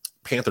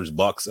Panthers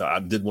Bucks, I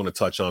did want to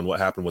touch on what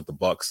happened with the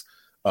Bucks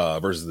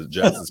versus the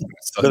Jets.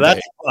 So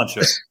that's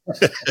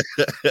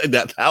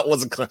that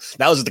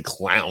was the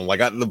clown. Like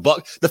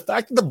the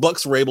fact that the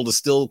Bucks were able to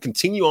still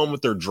continue on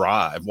with their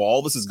drive while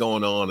all this is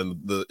going on and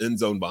the end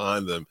zone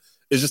behind them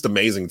is just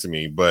amazing to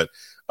me. But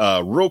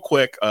real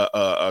quick,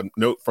 a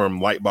note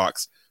from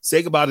Lightbox: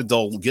 say goodbye to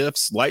dull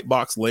gifts.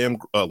 Lightbox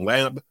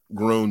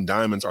lab-grown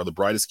diamonds are the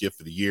brightest gift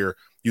of the year.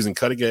 Using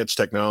cutting-edge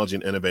technology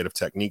and innovative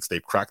techniques,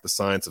 they've cracked the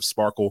science of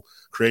sparkle,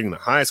 creating the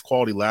highest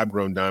quality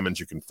lab-grown diamonds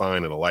you can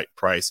find at a light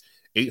price,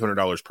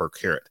 $800 per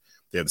carat.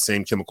 They have the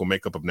same chemical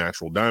makeup of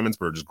natural diamonds,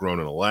 but are just grown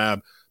in a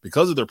lab.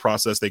 Because of their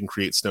process, they can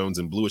create stones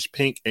in bluish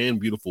pink and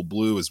beautiful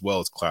blue, as well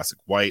as classic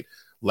white.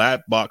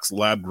 Labbox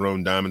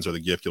lab-grown diamonds are the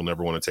gift you'll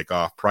never want to take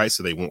off price,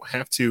 so they won't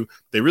have to.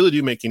 They really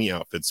do make any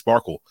outfit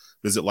sparkle.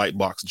 Visit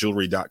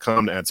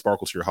lightboxjewelry.com to add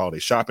sparkle to your holiday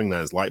shopping.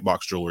 That is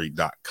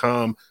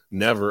lightboxjewelry.com.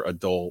 Never a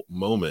dull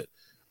moment.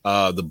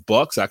 The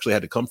Bucks actually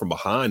had to come from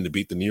behind to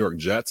beat the New York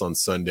Jets on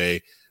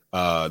Sunday.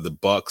 The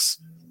Bucks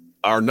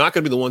are not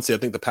going to be the ones I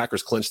think the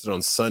Packers clinched it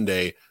on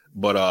Sunday,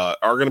 but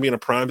are going to be in a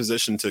prime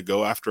position to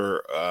go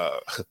after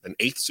an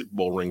 8th Super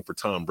Bowl ring for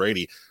Tom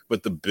Brady.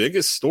 But the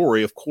biggest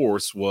story, of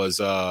course, was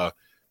I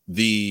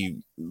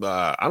don't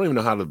even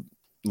know how to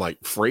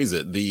phrase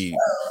it. The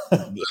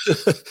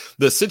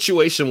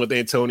situation with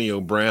Antonio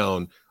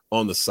Brown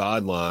on the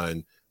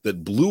sideline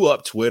that blew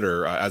up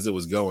Twitter as it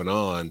was going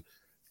on.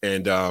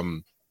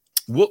 And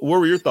what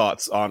were your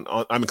thoughts on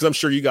because I'm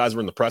sure you guys were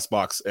in the press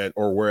box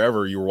or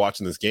wherever you were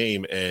watching this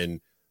game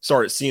and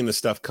started seeing this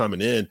stuff coming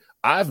in.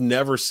 I've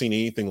never seen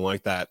anything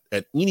like that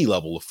at any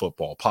level of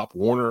football, Pop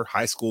Warner,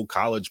 high school,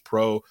 college,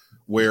 pro,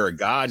 where a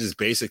guy just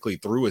basically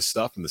threw his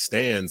stuff in the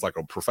stands like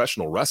a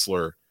professional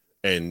wrestler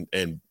and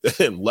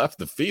left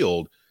the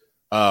field.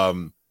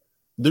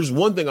 There's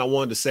one thing I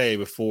wanted to say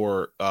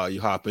before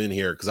you hop in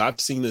here, because I've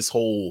seen this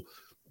whole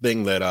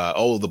thing that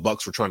the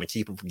Bucks were trying to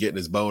keep him from getting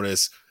his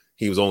bonus.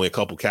 He was only a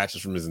couple catches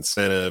from his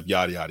incentive,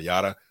 yada, yada,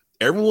 yada.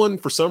 Everyone,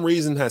 for some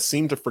reason, has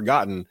seemed to have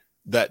forgotten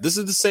that this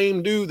is the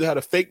same dude that had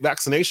a fake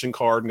vaccination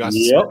card and got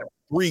suspended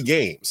 3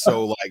 games.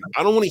 So,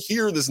 I don't want to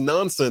hear this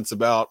nonsense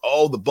about,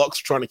 the Bucks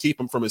trying to keep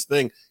him from his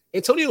thing.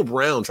 Antonio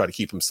Brown tried to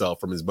keep himself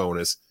from his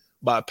bonus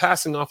by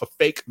passing off a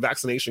fake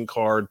vaccination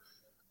card.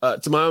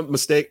 To my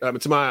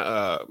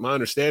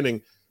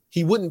understanding,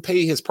 he wouldn't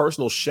pay his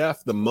personal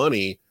chef the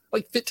money,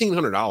 like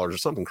 $1,500 or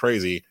something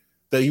crazy,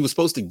 that he was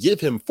supposed to give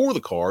him for the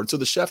card. So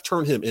the chef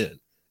turned him in.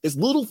 It's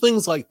little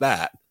things like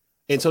that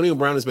Antonio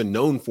Brown has been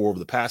known for over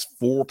the past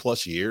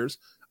 4+ years,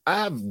 I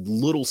have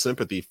little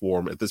sympathy for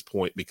him at this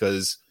point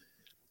because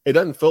it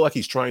doesn't feel like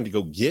he's trying to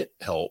go get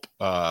help.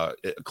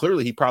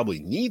 Clearly, he probably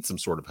needs some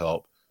sort of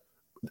help.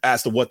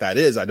 As to what that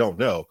is, I don't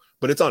know.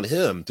 But it's on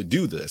him to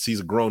do this. He's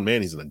a grown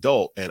man. He's an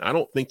adult. And I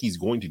don't think he's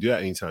going to do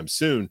that anytime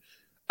soon.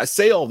 I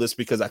say all this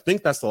because I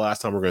think that's the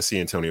last time we're going to see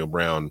Antonio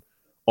Brown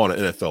on an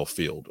NFL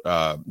field.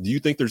 Do you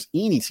think there's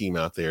any team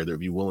out there that would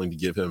be willing to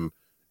give him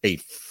a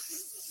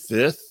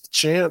 5th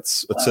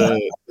chance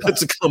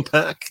to come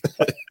back?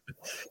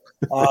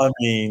 I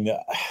mean,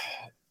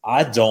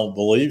 I don't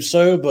believe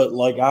so, but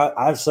like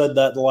I've said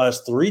that the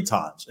last 3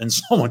 times, and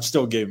someone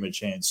still gave him a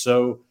chance.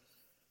 So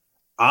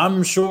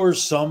I'm sure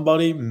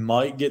somebody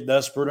might get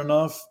desperate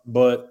enough,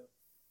 but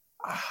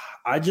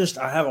I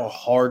have a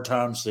hard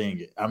time seeing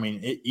it. I mean,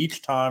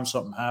 each time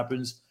something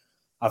happens,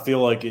 I feel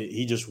like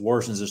he just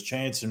worsens his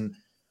chance. And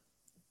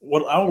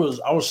what I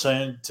was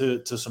saying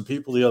to some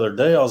people the other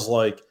day, I was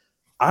like,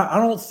 I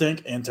don't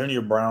think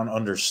Antonio Brown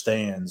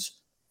understands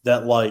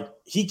that, like,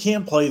 he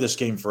can't play this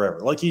game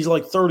forever. Like, he's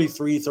like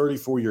 33,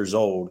 34 years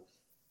old.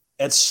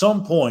 At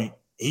some point,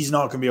 he's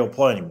not going to be able to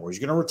play anymore. He's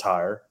going to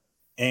retire.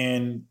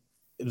 And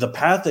the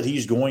path that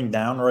he's going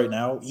down right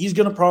now, he's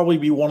going to probably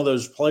be one of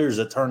those players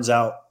that turns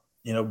out,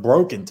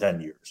 broke in 10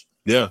 years.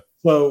 Yeah.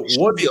 So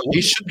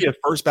he should be a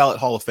first ballot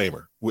Hall of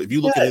Famer if you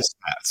look at his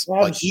stats,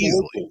 like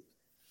easily.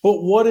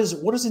 But what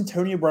is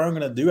Antonio Brown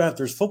going to do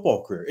after his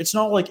football career? It's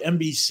not like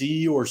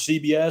NBC or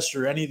CBS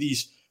or any of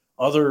these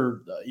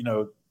other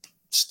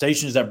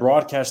stations that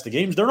broadcast the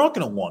games. They're not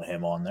going to want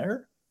him on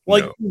there.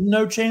 Like,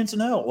 no chance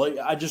in hell. Like,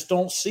 I just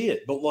don't see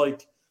it. But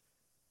like,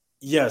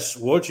 yes,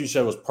 what you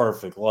said was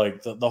perfect.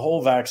 Like the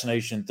whole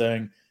vaccination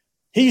thing,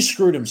 he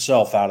screwed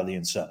himself out of the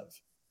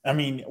incentive. I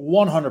mean,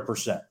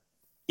 100%.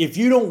 If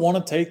you don't want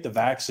to take the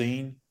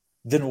vaccine,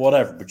 then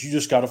whatever. But you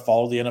just got to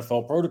follow the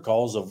NFL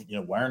protocols of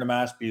wearing a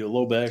mask, be a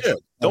little bit extra. Yeah,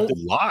 don't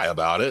lie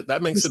about it.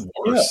 That makes it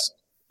worse.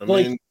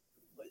 Yeah.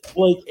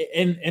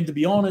 And to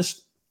be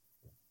honest,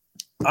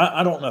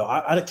 I don't know.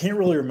 I can't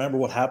really remember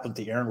what happened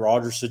to the Aaron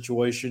Rodgers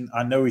situation.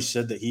 I know he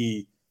said that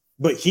he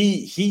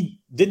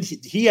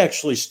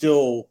actually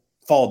still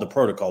followed the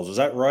protocols. Is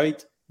that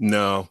right?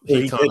 No,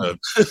 he kind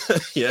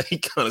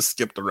of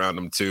skipped around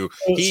them too.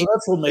 So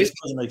that's what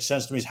doesn't make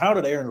sense to me. Is how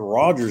did Aaron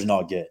Rodgers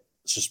not get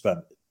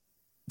suspended?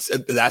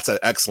 That's an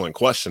excellent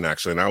question,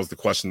 actually, and that was the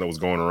question that was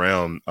going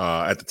around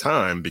at the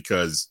time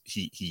because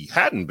he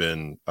hadn't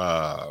been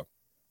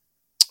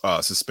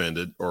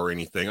suspended or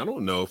anything. I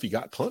don't know if he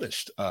got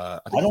punished. I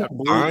think he got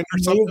fined or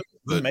something.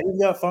 He maybe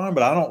got fined,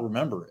 but I don't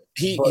remember it.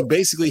 He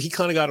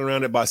kind of got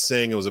around it by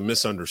saying it was a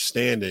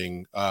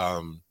misunderstanding.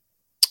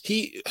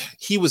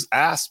 He was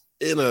asked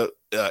in a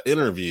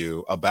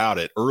interview about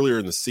it earlier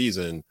in the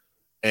season,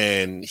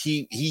 and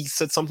he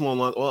said something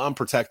along, well, I'm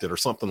protected or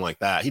something like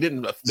that. He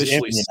didn't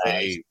officially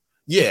say,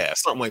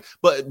 something like,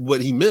 but what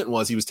he meant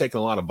was he was taking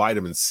a lot of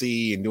vitamin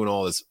C and doing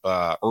all this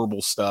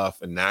herbal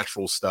stuff and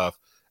natural stuff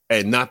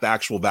and not the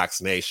actual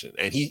vaccination.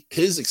 And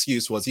his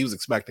excuse was he was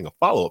expecting a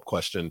follow-up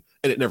question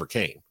and it never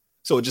came.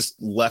 So it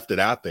just left it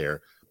out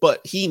there,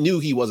 but he knew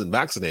he wasn't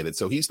vaccinated.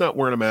 So he's not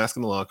wearing a mask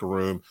in the locker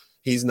room.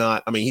 He's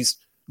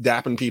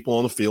dapping people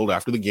on the field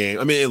after the game.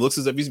 I mean, it looks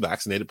as if he's a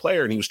vaccinated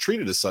player, and he was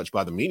treated as such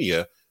by the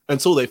media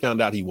until they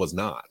found out he was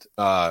not.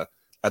 I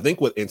think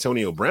with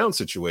Antonio Brown's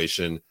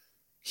situation,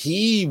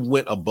 he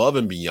went above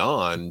and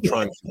beyond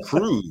trying to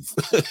prove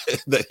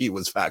that he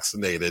was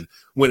vaccinated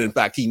when, in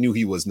fact, he knew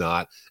he was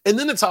not. And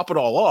then to top it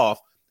all off,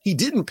 he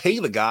didn't pay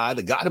the guy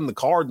that got him the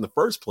card in the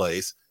first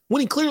place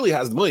when he clearly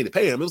has the money to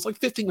pay him. It was like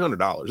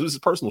 $1,500. It was his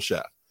personal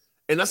chef.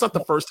 And that's not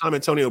the first time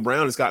Antonio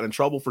Brown has gotten in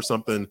trouble for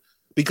something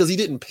because he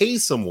didn't pay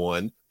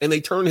someone and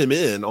they turned him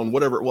in on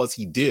whatever it was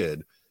he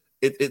did.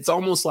 It's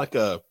almost like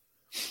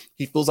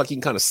he feels like he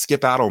can kind of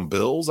skip out on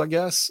bills, I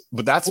guess.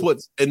 But that's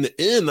in the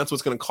end, that's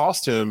what's going to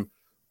cost him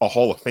a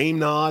Hall of Fame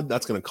nod.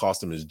 That's going to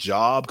cost him his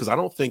job because I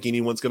don't think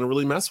anyone's going to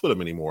really mess with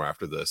him anymore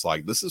after this.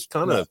 Like, this is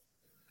kind of,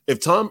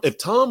 if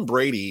Tom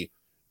Brady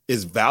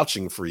is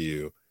vouching for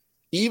you,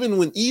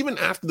 even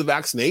after the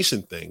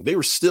vaccination thing, they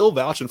were still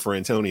vouching for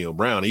Antonio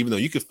Brown, even though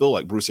you could feel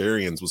like Bruce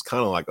Arians was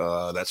kind of like,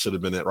 that should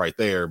have been it right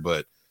there.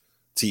 But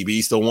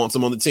TB still wants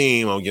him on the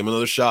team. I'll give him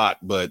another shot.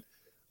 But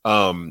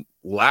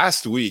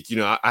last week,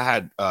 I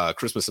had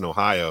Christmas in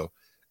Ohio,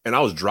 and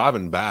I was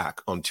driving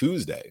back on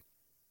Tuesday.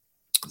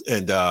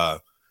 And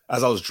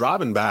as I was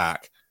driving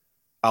back,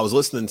 I was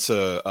listening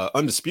to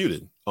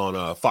Undisputed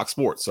on Fox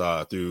Sports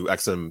through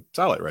XM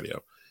Satellite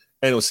Radio.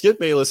 And it was Skip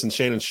Bayless and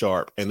Shannon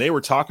Sharp, and they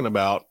were talking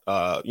about,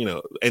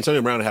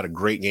 Antonio Brown had a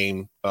great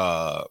game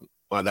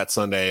that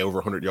Sunday, over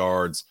 100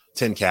 yards,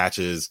 10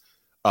 catches.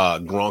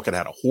 Gronk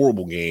had a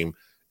horrible game,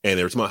 and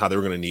they were talking about how they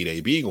were going to need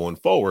AB going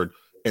forward.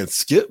 And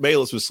Skip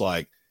Bayless was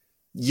like,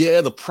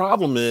 yeah, the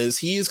problem is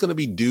he's going to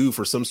be due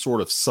for some sort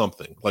of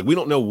something. Like, we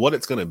don't know what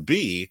it's going to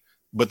be,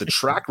 but the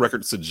track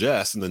record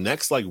suggests in the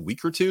next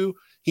week or two,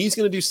 he's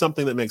going to do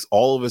something that makes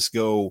all of us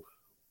go,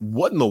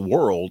 what in the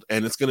world?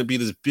 And it's going to be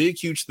this big,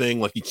 huge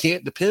thing. Like, you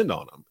can't depend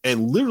on him.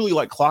 And literally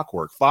like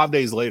clockwork, 5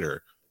 days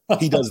later,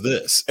 he does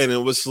this. And it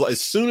was like,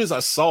 as soon as I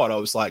saw it, I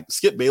was like,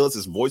 Skip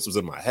Bayless's voice was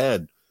in my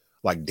head.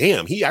 Like,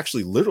 damn, he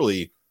actually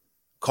literally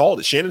called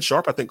it. Shannon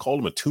Sharp, I think, called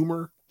him a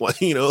tumor,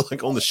 like,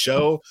 like on the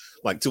show,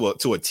 like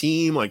to a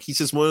team. Like, he's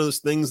just one of those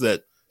things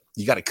that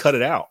you got to cut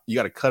it out. You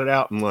got to cut it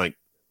out and like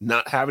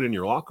not have it in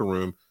your locker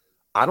room.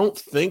 I don't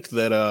think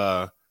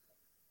that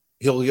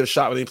he'll get a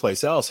shot with any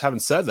place else. Having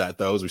said that,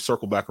 though, as we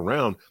circle back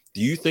around,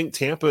 do you think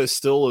Tampa is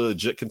still a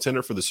legit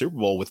contender for the Super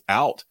Bowl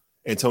without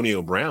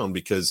Antonio Brown?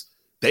 Because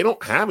they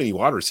don't have any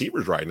wide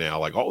receivers right now.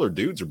 Like, all their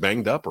dudes are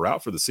banged up or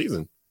out for the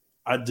season.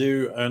 I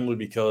do, only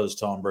because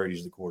Tom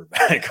Brady's the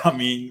quarterback. I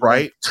mean,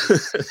 right?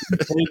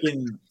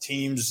 taking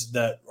teams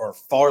that are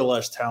far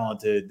less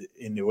talented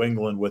in New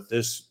England with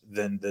this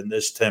than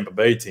this Tampa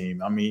Bay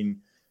team. I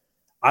mean,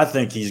 I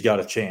think he's got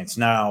a chance.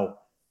 Now,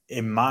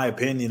 in my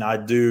opinion, I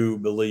do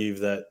believe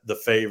that the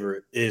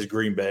favorite is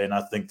Green Bay, and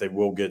I think they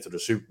will get to the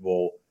Super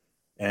Bowl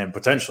and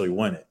potentially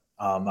win it.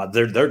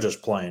 They're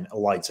just playing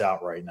lights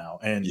out right now,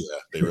 and yeah,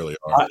 they really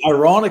are.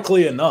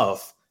 Ironically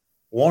enough,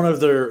 one of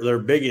their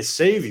biggest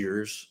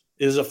saviors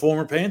is a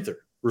former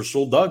Panther,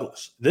 Rasul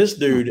Douglas. This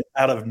dude,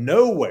 out of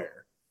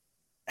nowhere,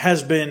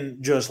 has been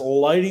just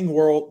lighting the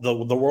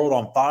world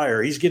on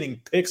fire. He's getting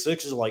pick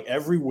sixes like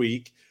every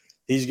week.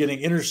 He's getting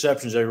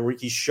interceptions every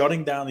week. He's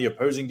shutting down the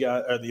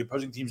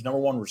opposing team's number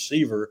one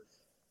receiver,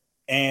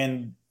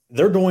 and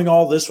they're doing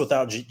all this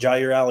without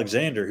Jair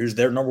Alexander, who's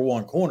their number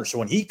one corner. So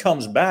when he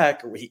comes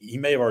back, or he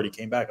may have already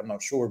came back, I'm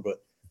not sure,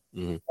 but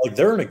like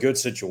they're in a good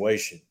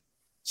situation.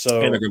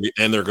 So and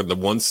they're going to the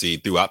 1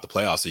 seed throughout the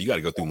playoffs. So you got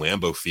to go through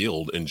Lambeau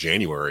Field in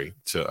January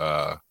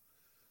to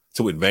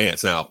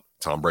advance. Now,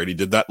 Tom Brady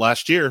did that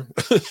last year.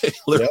 He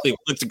literally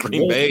went to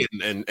Green Bay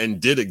and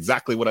did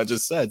exactly what I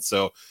just said.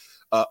 So,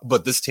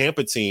 but this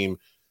Tampa team,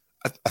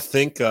 I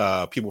think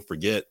people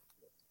forget.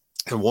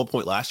 At one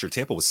point last year,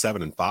 Tampa was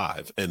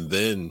 7-5, and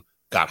then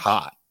got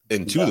hot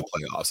into the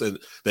playoffs. And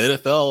the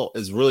NFL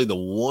is really the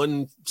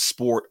one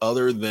sport,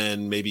 other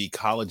than maybe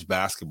college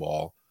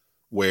basketball,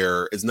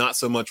 where it's not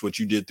so much what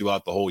you did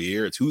throughout the whole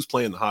year, it's who's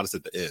playing the hottest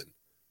at the end.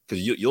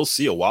 Because you'll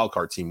see a wild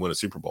card team win a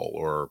Super Bowl,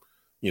 or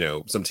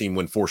some team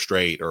win 4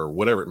 straight, or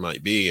whatever it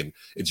might be, and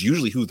it's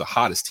usually who the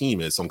hottest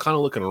team is. So I'm kind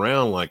of looking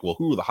around like, well,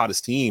 who are the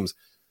hottest teams?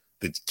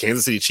 The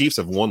Kansas City Chiefs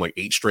have won like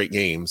 8 straight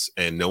games,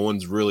 and no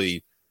one's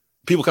really –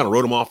 people kind of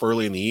wrote them off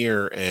early in the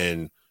year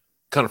and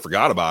kind of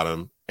forgot about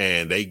them,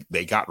 and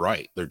they got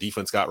right. Their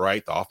defense got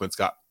right. The offense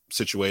got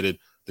situated.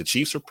 The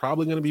Chiefs are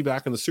probably going to be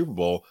back in the Super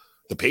Bowl.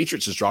 The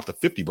Patriots just dropped a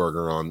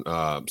 50-burger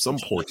on some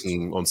poor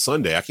team on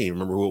Sunday. I can't even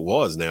remember who it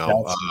was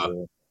now.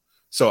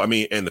 So, I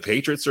mean, and the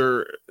Patriots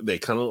they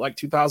kind of like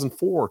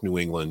 2004 New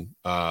England.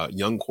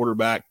 Young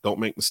quarterback, don't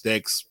make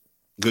mistakes,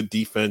 good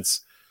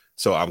defense.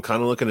 So I'm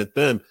kind of looking at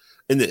them.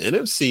 In the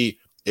NFC,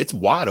 it's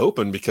wide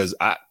open because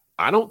I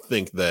don't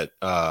think that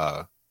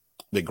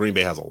that Green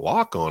Bay has a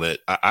lock on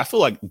it. I feel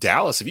like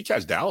Dallas, if you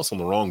catch Dallas on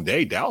the wrong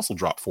day, Dallas will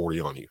drop 40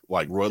 on you,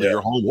 like whether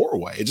you're home or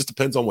away. It just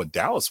depends on what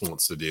Dallas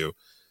wants to do.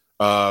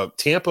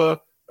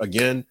 Tampa,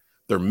 again,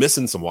 they're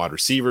missing some wide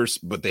receivers,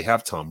 but they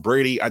have Tom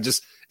Brady.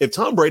 If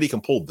Tom Brady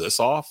can pull this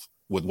off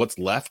with what's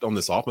left on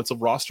this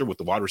offensive roster, with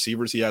the wide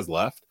receivers he has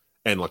left,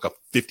 and like a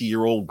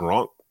 50-year-old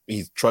Gronk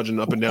he's trudging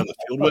up and down the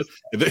field with,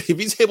 if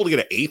he's able to get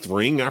an 8th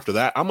ring after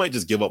that, I might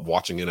just give up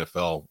watching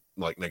NFL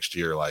like next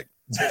year. Like,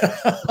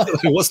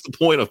 what's the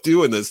point of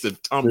doing this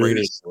if Tom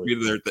Brady is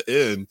there at the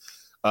end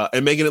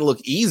and making it look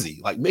easy,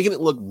 like making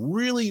it look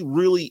really,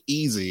 really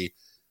easy,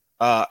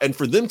 and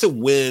for them to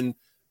win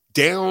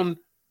down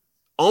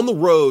on the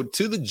road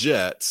to the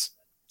Jets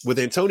with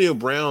Antonio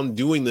Brown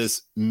doing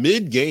this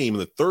mid-game in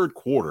the third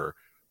quarter.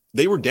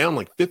 They were down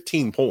like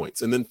 15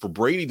 points. And then for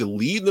Brady to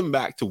lead them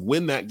back to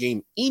win that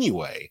game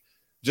anyway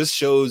just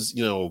shows,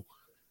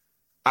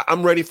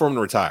 I'm ready for him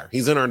to retire.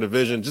 He's in our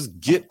division. Just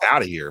get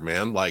out of here,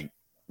 man. Like,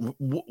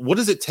 what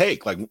does it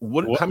take? Like,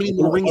 how many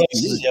more rings do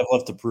you have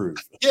left to prove?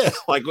 Yeah,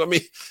 like, I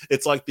mean,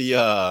 it's like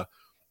the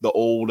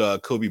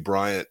old Kobe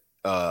Bryant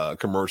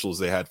commercials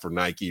they had for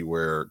Nike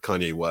where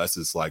Kanye West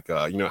is like,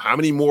 how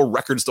many more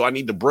records do I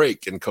need to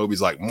break? And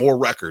Kobe's like, more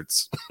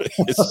records.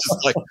 It's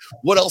just like,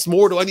 what else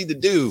more do I need to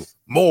do?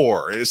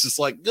 More. And it's just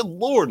like, good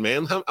Lord,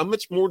 man, how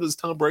much more does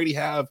Tom Brady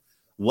have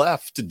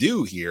left to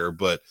do here?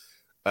 But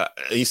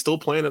he's still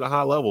playing at a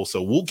high level.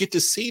 So we'll get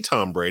to see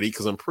Tom Brady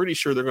because I'm pretty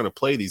sure they're going to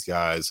play these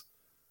guys.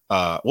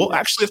 Well,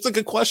 actually, it's a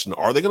good question.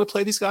 Are they going to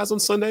play these guys on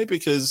Sunday?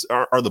 Because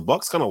are the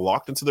Bucs kind of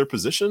locked into their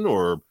position,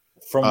 or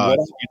do you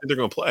think they're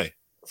going to play?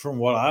 From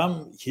what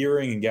I'm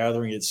hearing and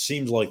gathering, it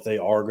seems like they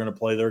are going to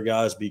play their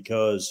guys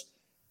because,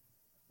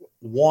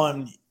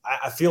 one,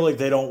 I feel like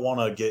they don't want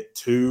to get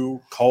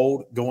too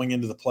cold going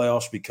into the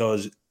playoffs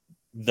because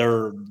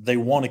they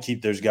want to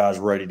keep those guys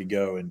ready to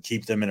go and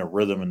keep them in a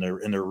rhythm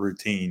in their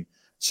routine.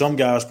 Some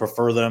guys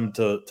prefer them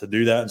to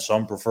do that, and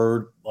some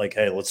prefer like,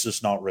 hey, let's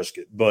just not risk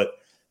it. But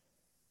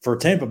for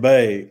Tampa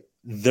Bay,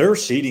 their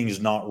seeding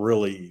is not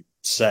really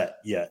set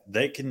yet.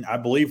 They I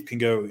believe can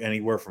go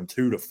anywhere from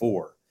 2 to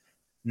 4.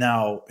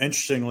 Now,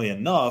 interestingly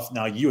enough,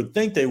 you would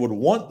think they would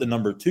want the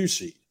number 2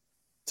 seed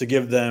to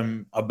give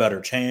them a better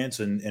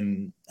chance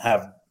and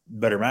have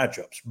better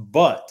matchups.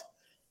 But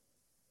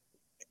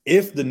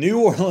if the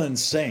New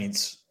Orleans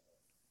Saints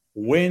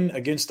win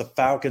against the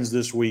Falcons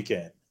this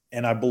weekend,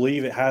 and I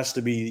believe it has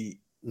to be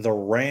the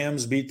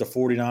Rams beat the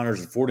 49ers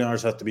and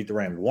 49ers have to beat the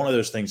Rams. One of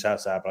those things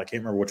has to happen. I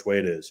can't remember which way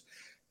it is.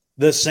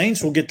 The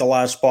Saints will get the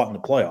last spot in the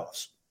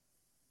playoffs,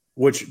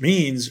 which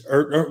means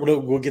or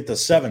we'll get the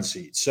 7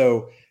 seed.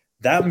 So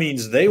that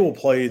means they will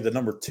play the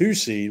number 2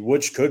 seed,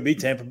 which could be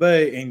Tampa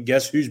Bay. And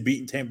guess who's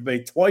beaten Tampa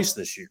Bay twice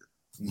this year?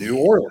 New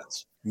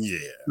Orleans. Yeah.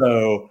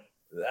 So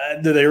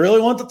do they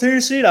really want the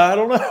 2 seed? I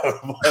don't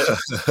know.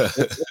 But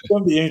it's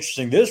going to be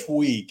interesting. This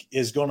week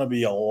is going to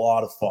be a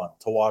lot of fun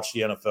to watch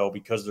the NFL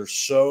because there's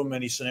so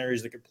many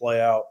scenarios that could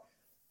play out.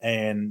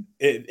 And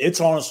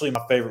it's honestly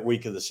my favorite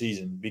week of the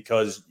season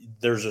because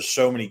there's just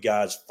so many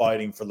guys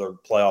fighting for their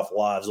playoff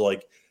lives.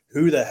 Like,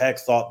 who the heck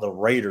thought the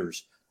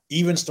Raiders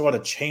even still had a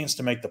chance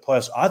to make the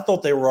playoffs? I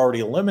thought they were already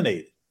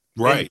eliminated.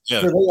 Right.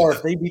 Yeah.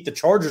 If they beat the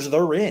Chargers,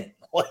 they're in.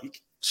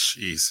 Like,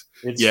 jeez.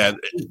 Yeah.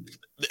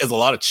 There's a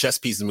lot of chess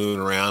pieces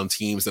moving around,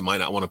 teams that might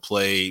not want to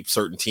play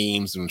certain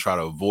teams and try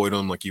to avoid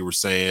them, like you were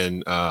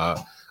saying.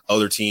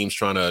 Other teams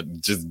trying to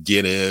just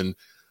get in.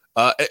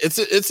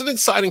 It's an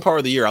exciting part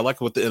of the year. I like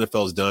what the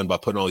NFL has done by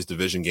putting all these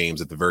division games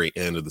at the very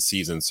end of the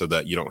season so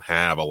that you don't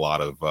have a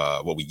lot of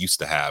what we used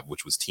to have,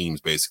 which was teams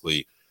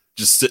basically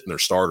just sitting their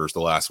starters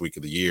the last week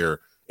of the year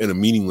in a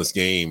meaningless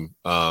game.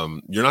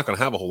 You're not going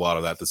to have a whole lot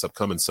of that this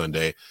upcoming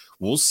Sunday.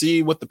 We'll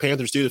see what the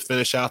Panthers do to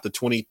finish out the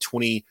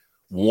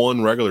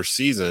 2021 regular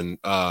season.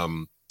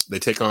 They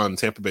take on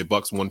Tampa Bay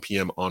Bucks 1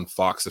 p.m. on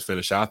Fox to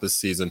finish out this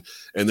season.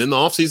 And then the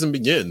offseason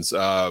begins.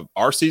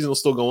 Our season will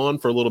still go on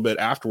for a little bit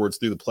afterwards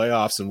through the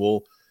playoffs, and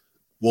we'll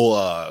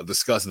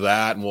discuss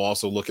that. And we'll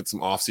also look at some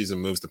offseason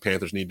moves the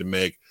Panthers need to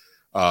make.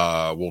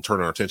 We'll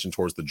turn our attention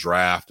towards the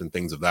draft and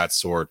things of that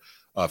sort.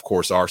 Of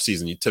course, our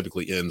season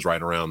typically ends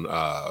right around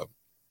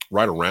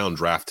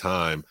draft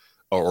time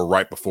or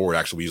right before it.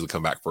 Actually, we usually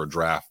come back for a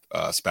draft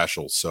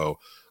special. So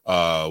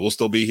we'll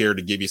still be here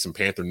to give you some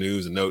Panther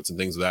news and notes and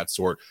things of that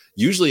sort.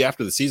 Usually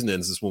after the season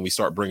ends is when we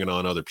start bringing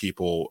on other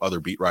people, other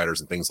beat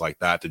writers and things like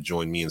that to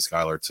join me and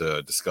Skylar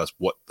to discuss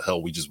what the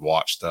hell we just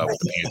watched with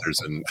the Panthers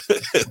and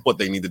what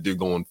they need to do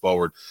going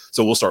forward.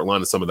 So we'll start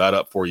lining some of that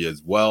up for you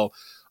as well.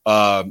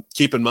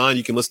 Keep in mind,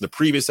 you can listen to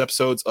previous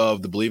episodes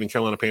of the Believe in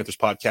Carolina Panthers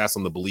podcast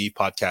on the Believe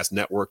Podcast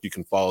Network. You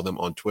can follow them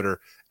on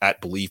Twitter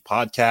at Believe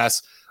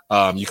Podcasts.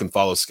 You can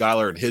follow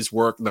Skylar and his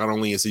work. Not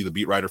only is he the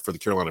beat writer for the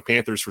Carolina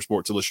Panthers for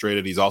Sports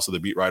Illustrated, he's also the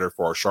beat writer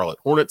for our Charlotte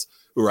Hornets,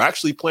 who are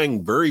actually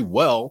playing very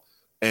well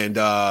and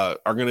are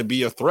going to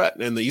be a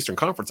threat in the Eastern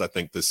Conference, I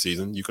think, this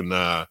season. You can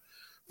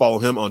follow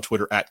him on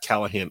Twitter at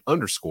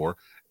Callahan_.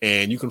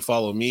 And you can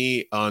follow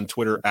me on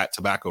Twitter at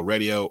Tobacco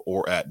Radio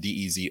or at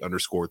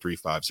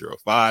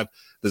DEZ_3505.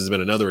 This has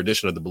been another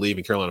edition of the Believe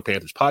in Carolina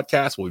Panthers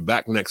podcast. We'll be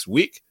back next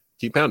week.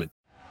 Keep pounding.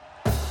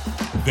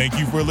 Thank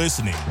you for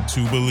listening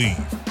to Believe.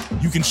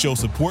 You can show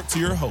support to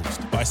your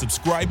host by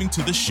subscribing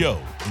to the show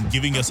and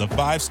giving us a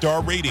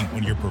 5-star rating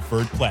on your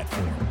preferred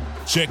platform.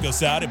 Check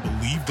us out at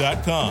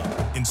Believe.com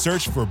and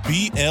search for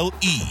BLEAV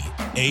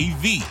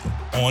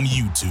on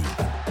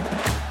YouTube.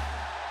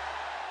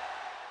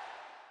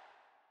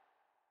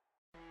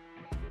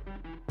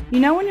 You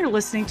know when you're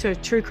listening to a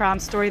true crime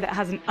story that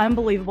has an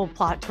unbelievable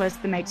plot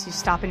twist that makes you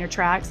stop in your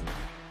tracks?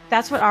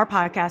 That's what our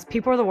podcast,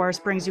 People Are the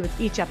Worst, brings you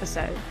with each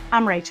episode.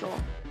 I'm Rachel.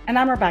 And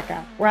I'm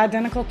Rebecca. We're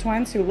identical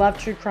twins who love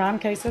true crime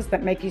cases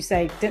that make you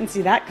say, didn't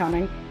see that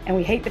coming, and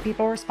we hate the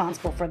people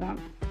responsible for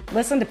them.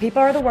 Listen to People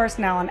Are the Worst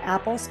now on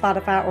Apple,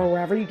 Spotify, or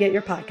wherever you get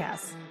your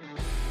podcasts.